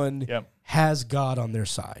which one has God on their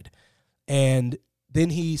side? And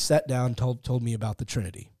then he sat down, told me about the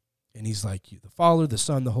Trinity. And he's like, the Father, the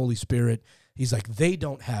Son, the Holy Spirit. He's like, they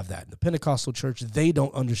don't have that. In the Pentecostal church, they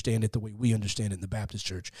don't understand it the way we understand it in the Baptist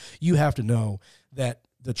church. You have to know that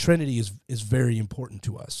the Trinity is very important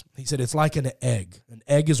to us. He said, it's like an egg. An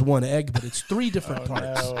egg is one egg, but it's three different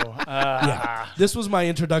parts. No. Yeah. This was my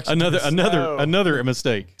introduction Another to this another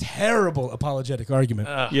mistake. terrible apologetic argument.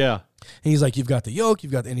 Yeah. And he's like, you've got the yoke,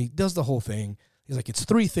 and he does the whole thing. He's like, it's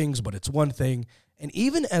three things, but it's one thing. And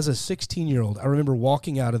even as a 16-year-old, I remember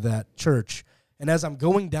walking out of that church, and as I'm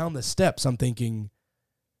going down the steps, I'm thinking,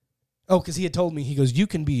 because he had told me, he goes, you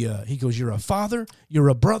can be you're a father, you're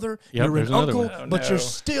a brother, you're an uncle, but you're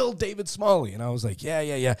still David Smalley. And I was like,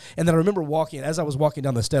 yeah. And then I remember as I was walking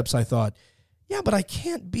down the steps, I thought, yeah, but I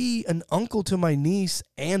can't be an uncle to my niece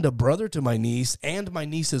and a brother to my niece and my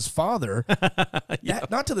niece's father,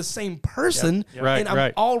 not to the same person. Yep. Right, and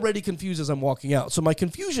I'm already confused as I'm walking out. So my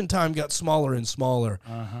confusion time got smaller and smaller.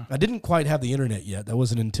 I didn't quite have the internet yet. That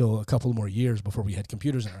wasn't until a couple more years before we had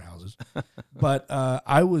computers in our houses. But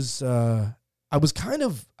I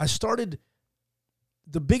started,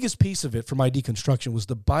 the biggest piece of it for my deconstruction was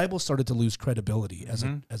the Bible started to lose credibility as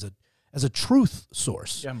a truth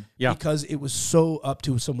source, because it was so up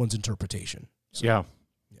to someone's interpretation. So,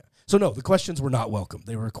 So no, the questions were not welcome.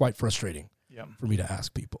 They were quite frustrating for me to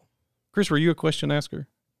ask people. Chris, were you a question asker?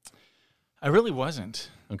 I really wasn't.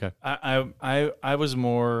 Okay. I was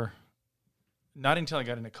more, not until I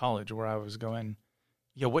got into college where I was going,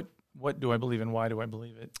 what do I believe and why do I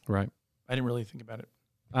believe it? Right. I didn't really think about it.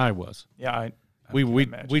 I was. Yeah,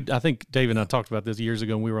 I think Dave and I talked about this years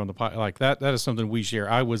ago when we were on the pod. Like that is something we share.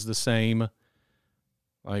 I was the same.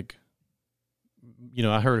 Like,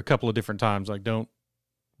 I heard a couple of different times, like,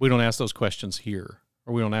 we don't ask those questions here,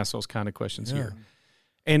 or we don't ask those kind of questions here.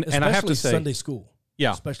 And I have to say, Sunday school.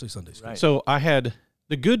 Yeah. Especially Sunday school. Right. So I had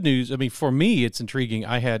the good news. I mean, for me, it's intriguing.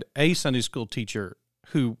 I had a Sunday school teacher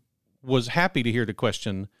who was happy to hear the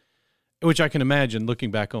question, which I can imagine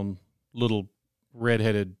looking back on little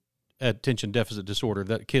redheaded attention deficit disorder,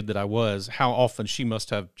 that kid that I was, how often she must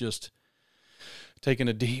have just taken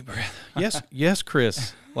a deep breath. Yes,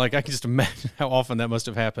 Chris. Like, I can just imagine how often that must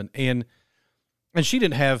have happened. And she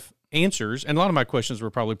didn't have answers, and a lot of my questions were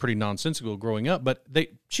probably pretty nonsensical growing up, but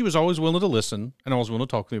she was always willing to listen and always willing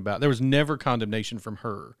to talk to me about it. There was never condemnation from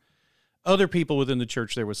her. Other people within the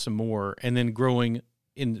church, there was some more. And then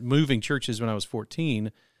moving churches when I was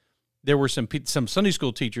 14, there were some Sunday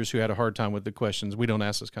school teachers who had a hard time with the questions. We don't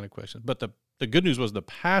ask those kind of questions. But the good news was the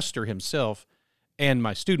pastor himself and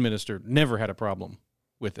my student minister never had a problem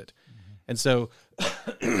with it. Mm-hmm. And so,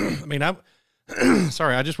 I mean, I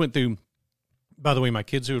just went through, by the way, my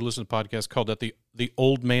kids who listen to podcasts called that the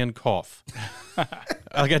old man cough.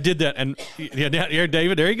 Like I did that, and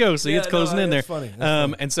David, there you go. See, it's closing in there. Funny.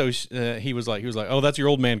 And so he was like, oh, that's your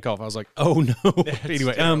old man cough. I was like, oh no.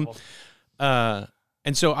 Anyway,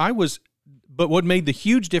 and so but what made the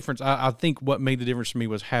huge difference, I think what made the difference for me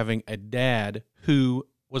was having a dad who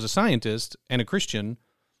was a scientist and a Christian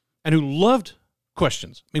and who loved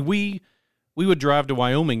questions. I mean, we would drive to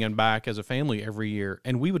Wyoming and back as a family every year,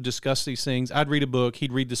 and we would discuss these things. I'd read a book,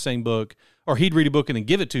 he'd read the same book, or he'd read a book and then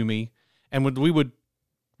give it to me, and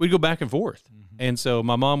we'd go back and forth. Mm-hmm. And so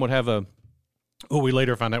my mom would have we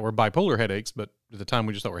later found out were bipolar headaches, but at the time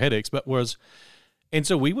we just thought were headaches, and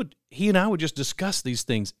so he and I would just discuss these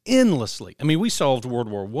things endlessly. I mean, we solved World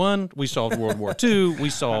War I, we solved World War II, we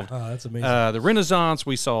solved that's amazing. The Renaissance,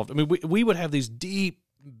 we would have these deep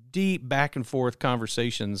back and forth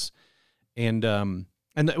conversations. And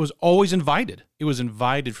And it was always invited. It was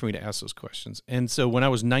invited for me to ask those questions. And so when I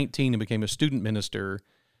was 19 and became a student minister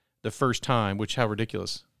the first time, which how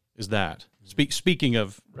ridiculous is that? Speaking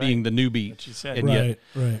of being the newbie. What you said. And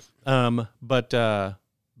Right.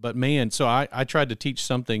 But man, so I tried to teach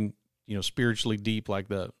something, spiritually deep, like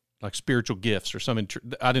spiritual gifts or something.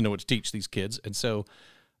 I didn't know what to teach these kids. And so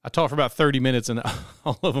I taught for about 30 minutes and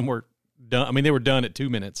all of them were done. I mean, they were done at 2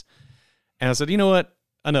 minutes. And I said, you know what?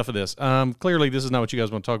 Enough of this. Clearly, this is not what you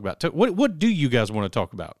guys want to talk about. What do you guys want to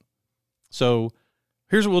talk about? So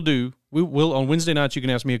here's what we'll do. We'll on Wednesday nights, you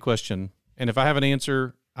can ask me a question. And if I have an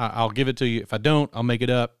answer, I'll give it to you. If I don't, I'll make it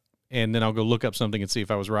up. And then I'll go look up something and see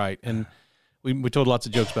if I was right. And we told lots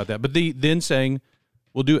of jokes about that. But then saying,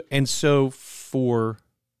 we'll do it. And so for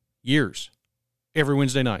years, every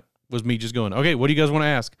Wednesday night was me just going, okay, what do you guys want to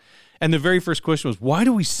ask? And the very first question was, why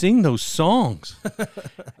do we sing those songs?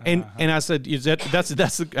 And I said, that's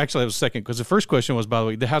actually that was second, because the first question was, by the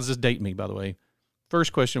way, how does this date me, by the way?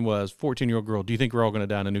 First question was, 14-year-old girl, do you think we're all going to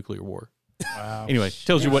die in a nuclear war? Wow. Anyway,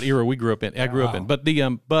 tells you what era we grew up in. I grew up in. But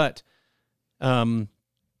the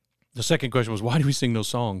second question was, why do we sing those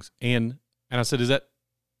songs? And I said,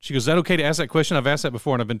 she goes, is that okay to ask that question? I've asked that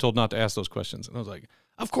before and I've been told not to ask those questions. And I was like,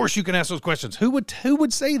 of course you can ask those questions. Who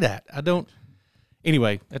would say that? I don't.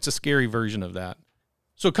 Anyway, that's a scary version of that.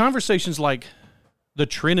 So conversations like the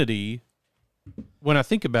Trinity, when I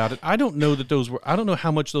think about it, I don't know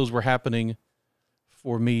how much those were happening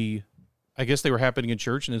for me. I guess they were happening in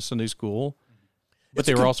church and in Sunday school, but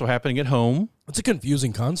they were also happening at home. It's a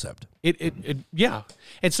confusing concept. Yeah.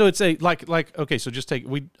 And so it's okay, so just I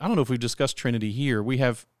don't know if we've discussed Trinity here. We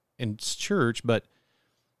have in church, but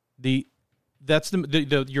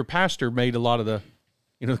your pastor made a lot of the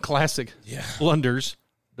classic blunders.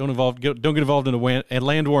 Don't get involved in a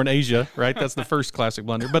land war in Asia, right? That's the first classic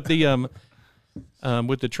blunder. But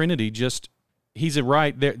with the Trinity, he's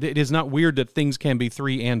right. It is not weird that things can be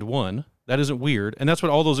three and one. That isn't weird, and that's what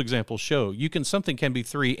all those examples show. Something can be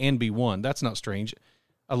three and be one. That's not strange.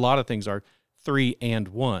 A lot of things are three and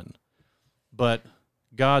one, but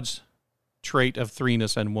God's trait of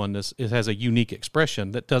threeness and oneness, it has a unique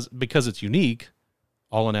expression that does, because it's unique.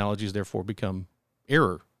 All analogies therefore become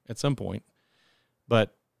error at some point.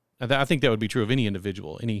 But I think that would be true of any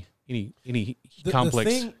individual, any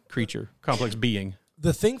complex creature, complex being.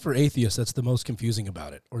 The thing for atheists that's the most confusing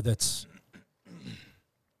about it, or that's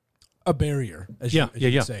a barrier, as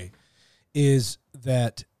you say, is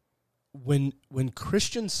that when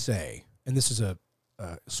Christians say, and this is a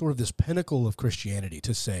sort of this pinnacle of Christianity,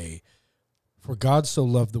 to say, for God so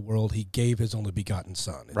loved the world, he gave his only begotten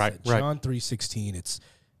son. It's right. John 3:16.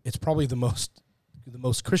 It's probably the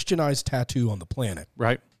most Christianized tattoo on the planet.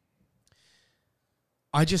 Right.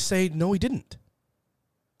 I just say, no, he didn't,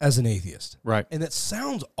 as an atheist. Right. And that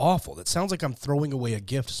sounds awful. That sounds like I'm throwing away a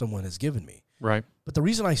gift someone has given me. Right. But the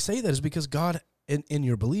reason I say that is because God, in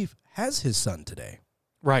your belief, has his son today.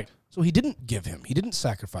 Right. So he didn't give him. He didn't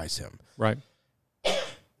sacrifice him. Right.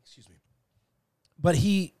 Excuse me. But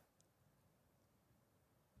he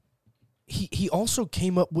also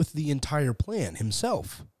came up with the entire plan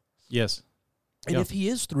himself. Yes. And if he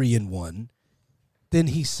is 3 in 1, then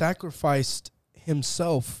he sacrificed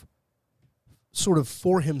himself sort of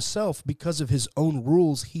for himself because of his own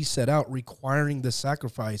rules he set out requiring the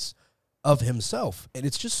sacrifice of himself. And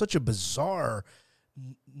it's just such a bizarre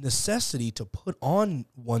necessity to put on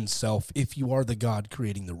oneself if you are the God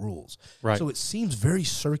creating the rules. Right. So it seems very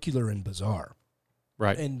circular and bizarre.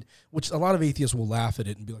 Right. And which a lot of atheists will laugh at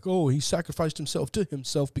it and be like, "Oh, he sacrificed himself to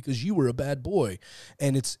himself because you were a bad boy."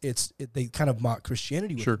 And they kind of mock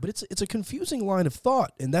Christianity with it. But it's a confusing line of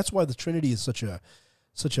thought, and that's why the Trinity is such a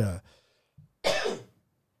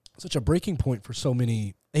breaking point for so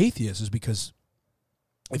many atheists, is because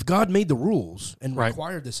if God made the rules and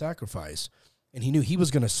required the sacrifice, and he knew he was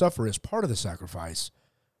going to suffer as part of the sacrifice,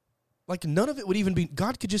 like none of it would even be,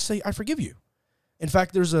 God could just say, "I forgive you." In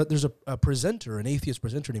fact, there's a presenter, an atheist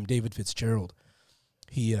presenter named David Fitzgerald.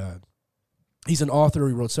 He's an author.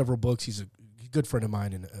 He wrote several books. He's a good friend of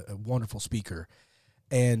mine and a wonderful speaker.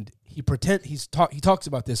 And he talks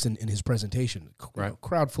about this in his presentation. Right. A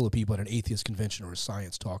crowd full of people at an atheist convention or a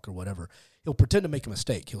science talk or whatever. He'll pretend to make a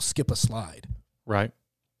mistake. He'll skip a slide. Right.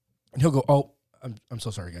 And he'll go, "Oh, I'm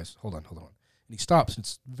so sorry, guys. Hold on. And he stops.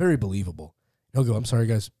 It's very believable. He'll go, "I'm sorry,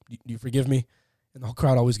 guys. Do you forgive me?" And the whole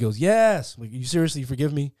crowd always goes, "Yes." Like, "You seriously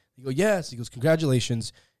forgive me?" He goes, "Yes." He goes,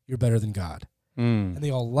 "Congratulations. You're better than God." And they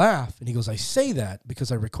all laugh. And he goes, "I say that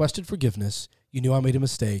because I requested forgiveness. You knew I made a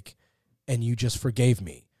mistake, and you just forgave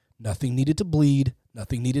me. Nothing needed to bleed.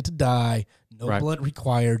 Nothing needed to die. No Right. blood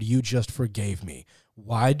required. You just forgave me.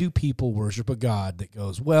 Why do people worship a God that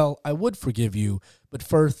goes, well, I would forgive you, but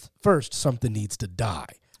first something needs to die.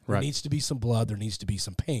 There Right. needs to be some blood. There needs to be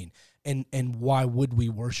some pain. And why would we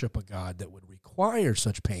worship a God that would require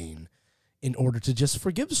such pain in order to just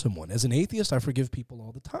forgive someone? As an atheist, I forgive people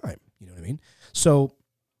all the time. You know what I mean? So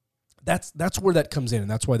that's where that comes in, and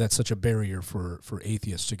that's why that's such a barrier for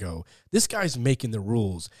atheists to go, this guy's making the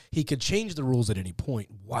rules. He could change the rules at any point.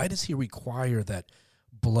 Why does he require that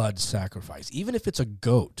blood sacrifice? Even if it's a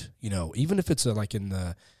goat, even if it's like in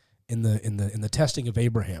the testing of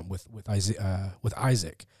Abraham with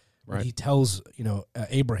Isaac, when Right. he tells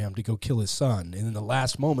Abraham to go kill his son, and in the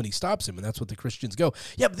last moment he stops him, and that's what the Christians go,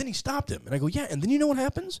 yeah, but then he stopped him, and I go, yeah, and then you know what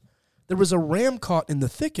happens? There was a ram caught in the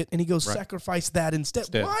thicket, and he goes, Right. sacrifice that instead.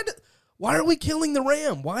 Why are we killing the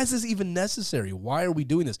ram? Why is this even necessary? Why are we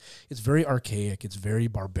doing this? It's very archaic. It's very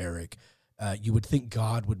barbaric. You would think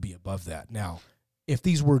God would be above that. Now, if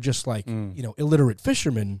these were just like illiterate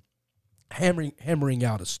fishermen hammering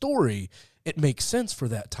out a story, it makes sense for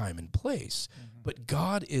that time and place. But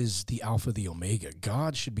God is the Alpha, the Omega.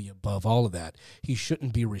 God should be above all of that. He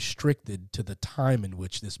shouldn't be restricted to the time in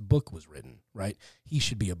which this book was written, right? He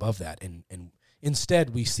should be above that. And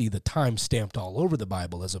instead, we see the time stamped all over the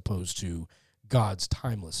Bible as opposed to God's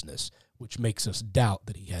timelessness, which makes us doubt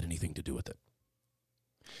that he had anything to do with it.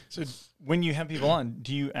 So when you have people on,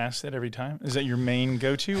 do you ask that every time? Is that your main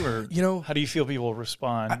go-to, or how do you feel people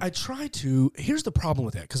respond? I try to. Here's the problem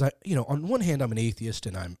with that, because on one hand, I'm an atheist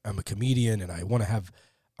and I'm a comedian and I want to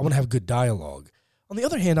have good dialogue. On the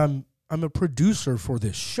other hand, I'm a producer for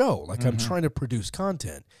this show. Like I'm trying to produce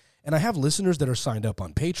content, and I have listeners that are signed up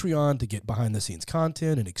on Patreon to get behind the scenes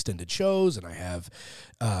content and extended shows, and I have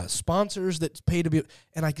sponsors that pay to be,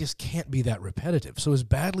 and I just can't be that repetitive. So as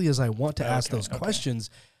badly as I want to ask those questions,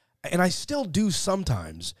 and I still do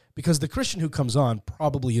sometimes, because the Christian who comes on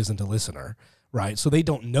probably isn't a listener, right? So they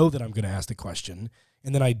don't know that I'm going to ask the question,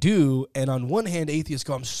 and then I do, and on one hand, atheists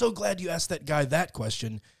go, I'm so glad you asked that guy that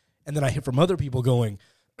question, and then I hear from other people going,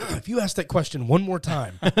 if you ask that question one more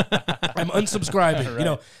time, I'm unsubscribing.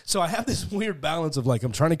 Right. So I have this weird balance of like,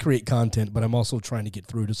 I'm trying to create content, but I'm also trying to get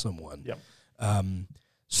through to someone. Yep.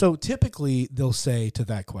 So typically they'll say to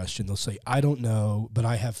that question, they'll say, I don't know, but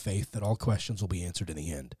I have faith that all questions will be answered in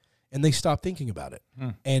the end. And they stop thinking about it.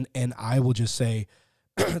 And I will just say,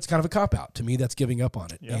 it's kind of a cop-out. To me, that's giving up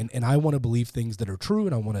on it. Yep. And I want to believe things that are true,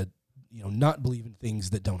 and I want to not believe in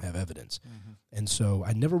things that don't have evidence. And so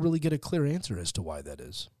I never really get a clear answer as to why that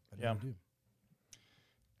is. I never do.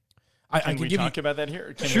 Can we talk about that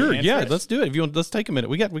here? Sure, yeah, let's do it. If you want, let's take a minute.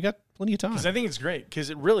 We got plenty of time. Because I think it's great.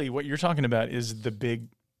 Because really, what you're talking about is the big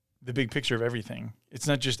picture of everything. It's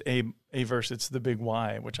not just a verse; it's the big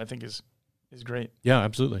why, which I think is great. Yeah,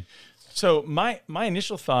 absolutely. So my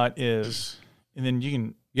initial thought is, and then you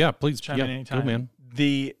can please chime in anytime. Go, man.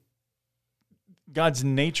 God's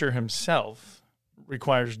nature Himself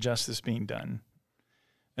requires justice being done.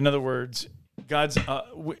 In other words, God's.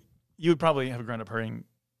 You would probably have grown up hearing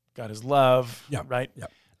God is love, right? Yeah.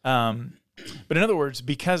 But in other words,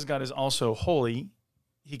 because God is also holy,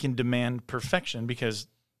 He can demand perfection because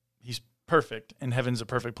He's perfect, and heaven's a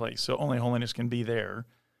perfect place. So only holiness can be there,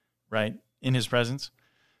 right, in His presence.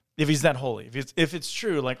 If He's that holy, if it's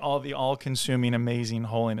true, like all the all-consuming, amazing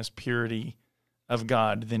holiness, purity of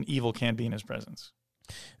God, then evil can't be in His presence.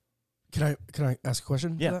 Can I ask a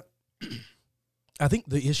question? Yeah. For that? I think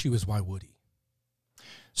the issue is, why would He?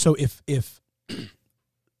 So if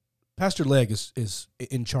Pastor Legg is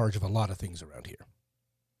in charge of a lot of things around here,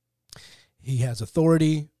 he has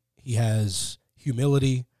authority, he has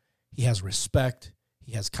humility, he has respect,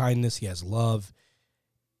 he has kindness, he has love.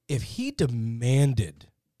 If he demanded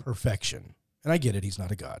perfection, and I get it, he's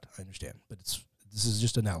not a God, I understand, but this is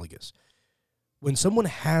just analogous. When someone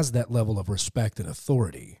has that level of respect and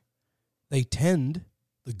authority, the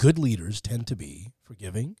good leaders tend to be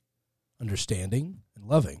forgiving, understanding, and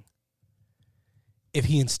loving. If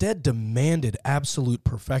he instead demanded absolute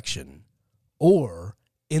perfection or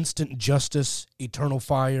instant justice, eternal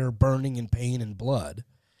fire, burning in pain and blood,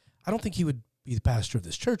 I don't think he would be the pastor of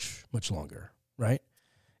this church much longer, right?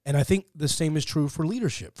 And I think the same is true for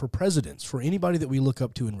leadership, for presidents, for anybody that we look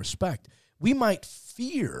up to and respect. We might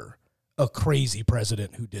fear a crazy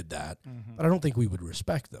president who did that, but I don't think we would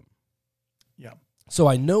respect them. Yeah. So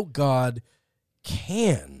I know God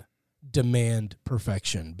can demand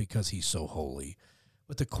perfection because He's so holy.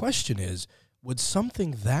 But the question is, would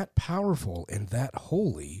something that powerful and that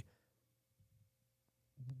holy,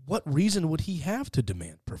 what reason would He have to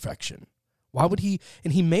demand perfection? Why would He,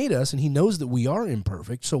 and He made us and He knows that we are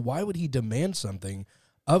imperfect, so why would He demand something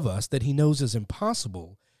of us that he knows is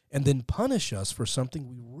impossible and then punish us for something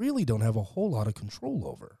we really don't have a whole lot of control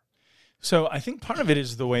over. So I think part of it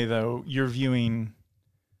is the way, though, you're viewing,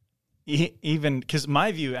 even because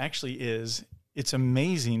my view actually is it's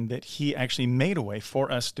amazing that he actually made a way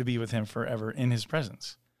for us to be with him forever in his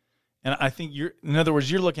presence. And I think in other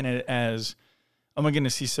words, you're looking at it as, oh my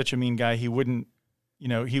goodness, he's such a mean guy. He wouldn't,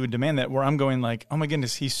 he would demand that, where I'm going like, oh my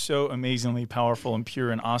goodness, he's so amazingly powerful and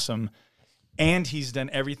pure and awesome. And he's done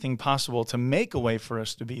everything possible to make a way for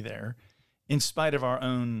us to be there in spite of our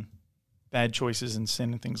own bad choices and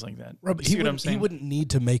sin and things like that. Right, but he wouldn't need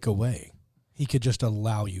to make a way. He could just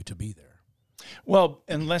allow you to be there. Well,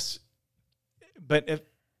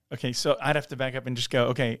 so I'd have to back up and just go,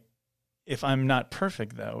 okay, if I'm not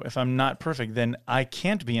perfect, then I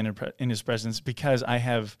can't be in his presence because I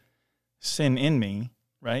have sin in me,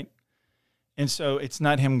 right? And so it's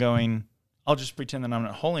not him going, I'll just pretend that I'm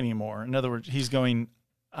not holy anymore. In other words, he's going,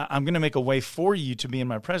 I'm going to make a way for you to be in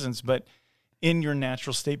my presence, but in your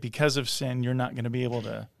natural state, because of sin, you're not going to be able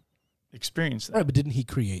to experience that. Right, but didn't he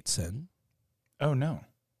create sin? Oh, no.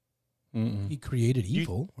 Mm-mm. He created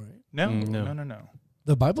evil, right? No.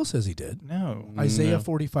 The Bible says he did. No. Isaiah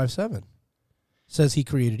 45:7 says he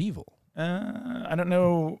created evil. I don't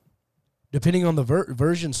know. Depending on the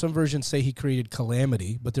version, some versions say he created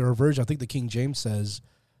calamity, but there are versions, I think the King James says,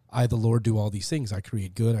 I, the Lord, do all these things. I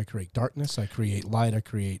create good, I create darkness, I create light,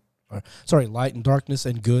 light and darkness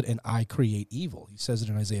and good, and I create evil. He says it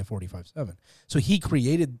in Isaiah 45:7. So he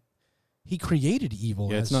created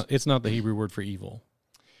evil. Yeah, it's not the Hebrew word for evil.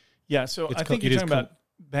 Yeah, so I think you're talking about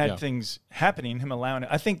bad things happening, him allowing it.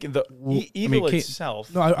 I think evil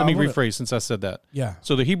itself. No, let me rephrase since I said that. Yeah.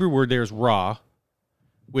 So the Hebrew word there is ra,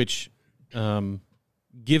 which, given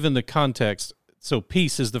the context, so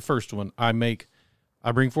peace is the first one. I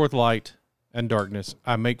bring forth light and darkness.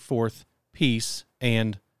 I make forth peace,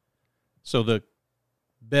 and so the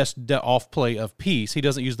best off play of peace. He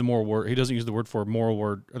doesn't use the moral word. He doesn't use the word for moral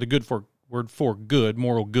word or the word for good,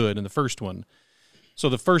 moral good in the first one. So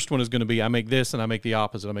the first one is going to be I make this and I make the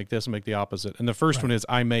opposite. I make this and make the opposite. And the first one is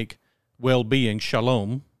I make well-being,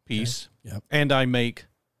 shalom, peace, and I make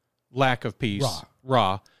lack of peace,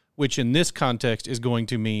 ra, which in this context is going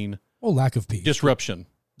to mean lack of peace, disruption.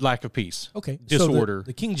 Lack of peace. Okay. Disorder. So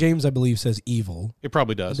the King James, I believe, says evil. It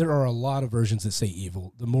probably does. There are a lot of versions that say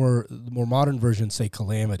evil. The more modern versions say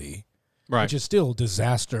calamity, right? Which is still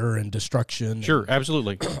disaster and destruction. Sure,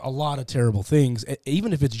 absolutely. A lot of terrible things.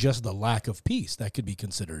 Even if it's just the lack of peace, that could be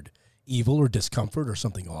considered evil or discomfort or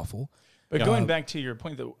something awful. But going back to your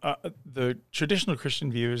point, the traditional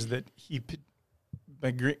Christian view is that by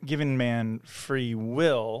giving man free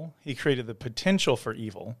will, he created the potential for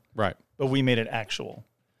evil. Right. But we made it actual.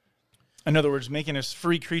 In other words, making us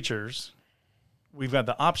free creatures, we've got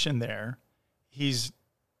the option there.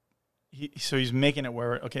 So he's making it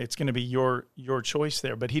where, okay, it's going to be your choice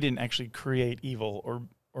there, but he didn't actually create evil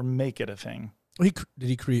or make it a thing. Did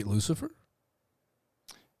he create Lucifer?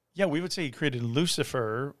 Yeah, we would say he created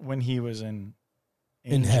Lucifer when he was in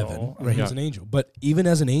heaven. Right, he was an angel. But even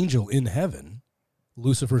as an angel in heaven,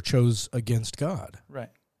 Lucifer chose against God.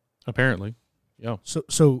 Right. Apparently. Yeah.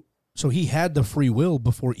 So he had the free will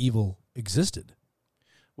before evil existed.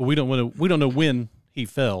 Well, we don't know when he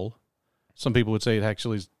fell. Some people would say it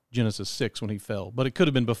actually is Genesis 6 when he fell, but it could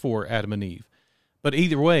have been before Adam and Eve. But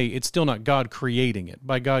either way, it's still not God creating it.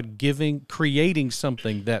 By God creating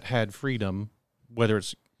something that had freedom, whether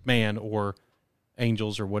it's man or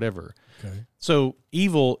angels or whatever. Okay. So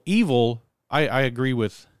evil, I agree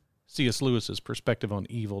with C.S. Lewis's perspective on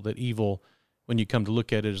evil, that evil, when you come to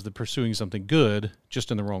look at it, is the pursuing something good,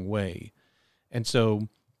 just in the wrong way. And so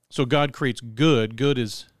God creates good. Good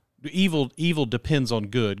is evil depends on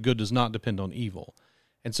good. Good does not depend on evil.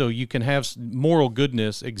 And so you can have moral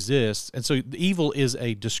goodness exists. And so evil is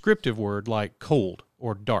a descriptive word like cold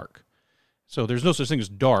or dark. So there's no such thing as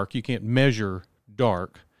dark. You can't measure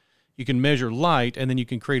dark. You can measure light, and then you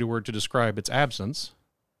can create a word to describe its absence,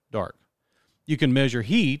 dark. You can measure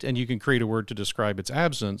heat, and you can create a word to describe its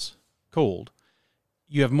absence, cold.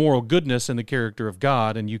 You have moral goodness in the character of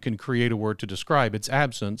God, and you can create a word to describe its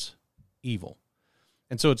absence, evil.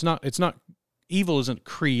 And so it's not evil isn't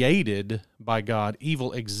created by God.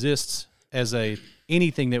 Evil exists as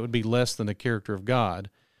anything that would be less than the character of God,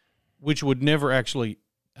 which would never actually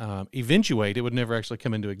eventuate. It would never actually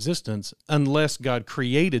come into existence unless God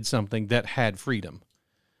created something that had freedom.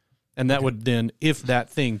 And that would then, if that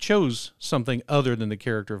thing chose something other than the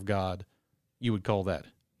character of God, you would call that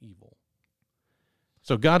evil.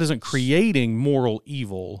 So God isn't creating moral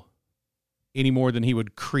evil any more than he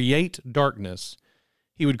would create darkness.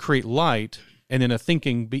 He would create light, and then a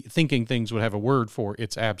thinking things would have a word for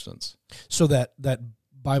its absence. So that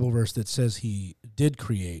Bible verse that says he did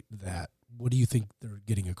create that, what do you think they're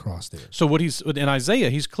getting across there? So what he's in Isaiah,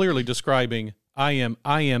 he's clearly describing, I am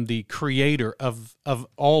the creator of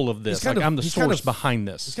all of this. Like I'm the source behind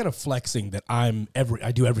this. He's kind of flexing that I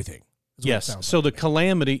do everything. Yes. So like, the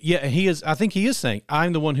calamity, he is. I think he is saying,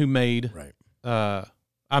 I'm the one who made. Right.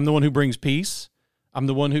 I'm the one who brings peace. I'm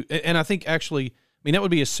the one who, and I think actually, I mean, that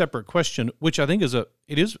would be a separate question, which I think is a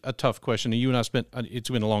tough question. And you and I it's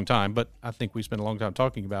been a long time, but I think we spent a long time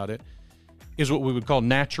talking about it, is what we would call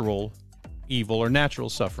natural evil or natural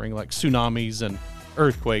suffering, like tsunamis and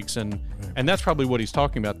earthquakes. And that's probably what he's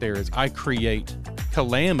talking about there is I create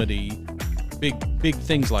calamity, big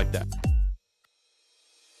things like that.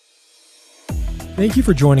 Thank you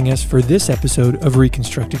for joining us for this episode of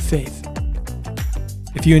Reconstructed Faith.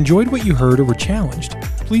 If you enjoyed what you heard or were challenged,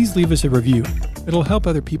 please leave us a review. It'll help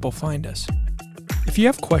other people find us. If you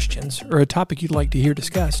have questions or a topic you'd like to hear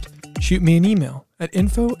discussed, shoot me an email at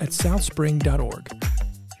info@southspring.org.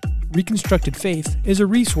 Reconstructed Faith is a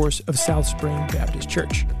resource of South Spring Baptist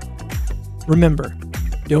Church. Remember,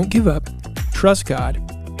 don't give up, trust God,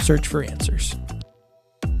 search for answers.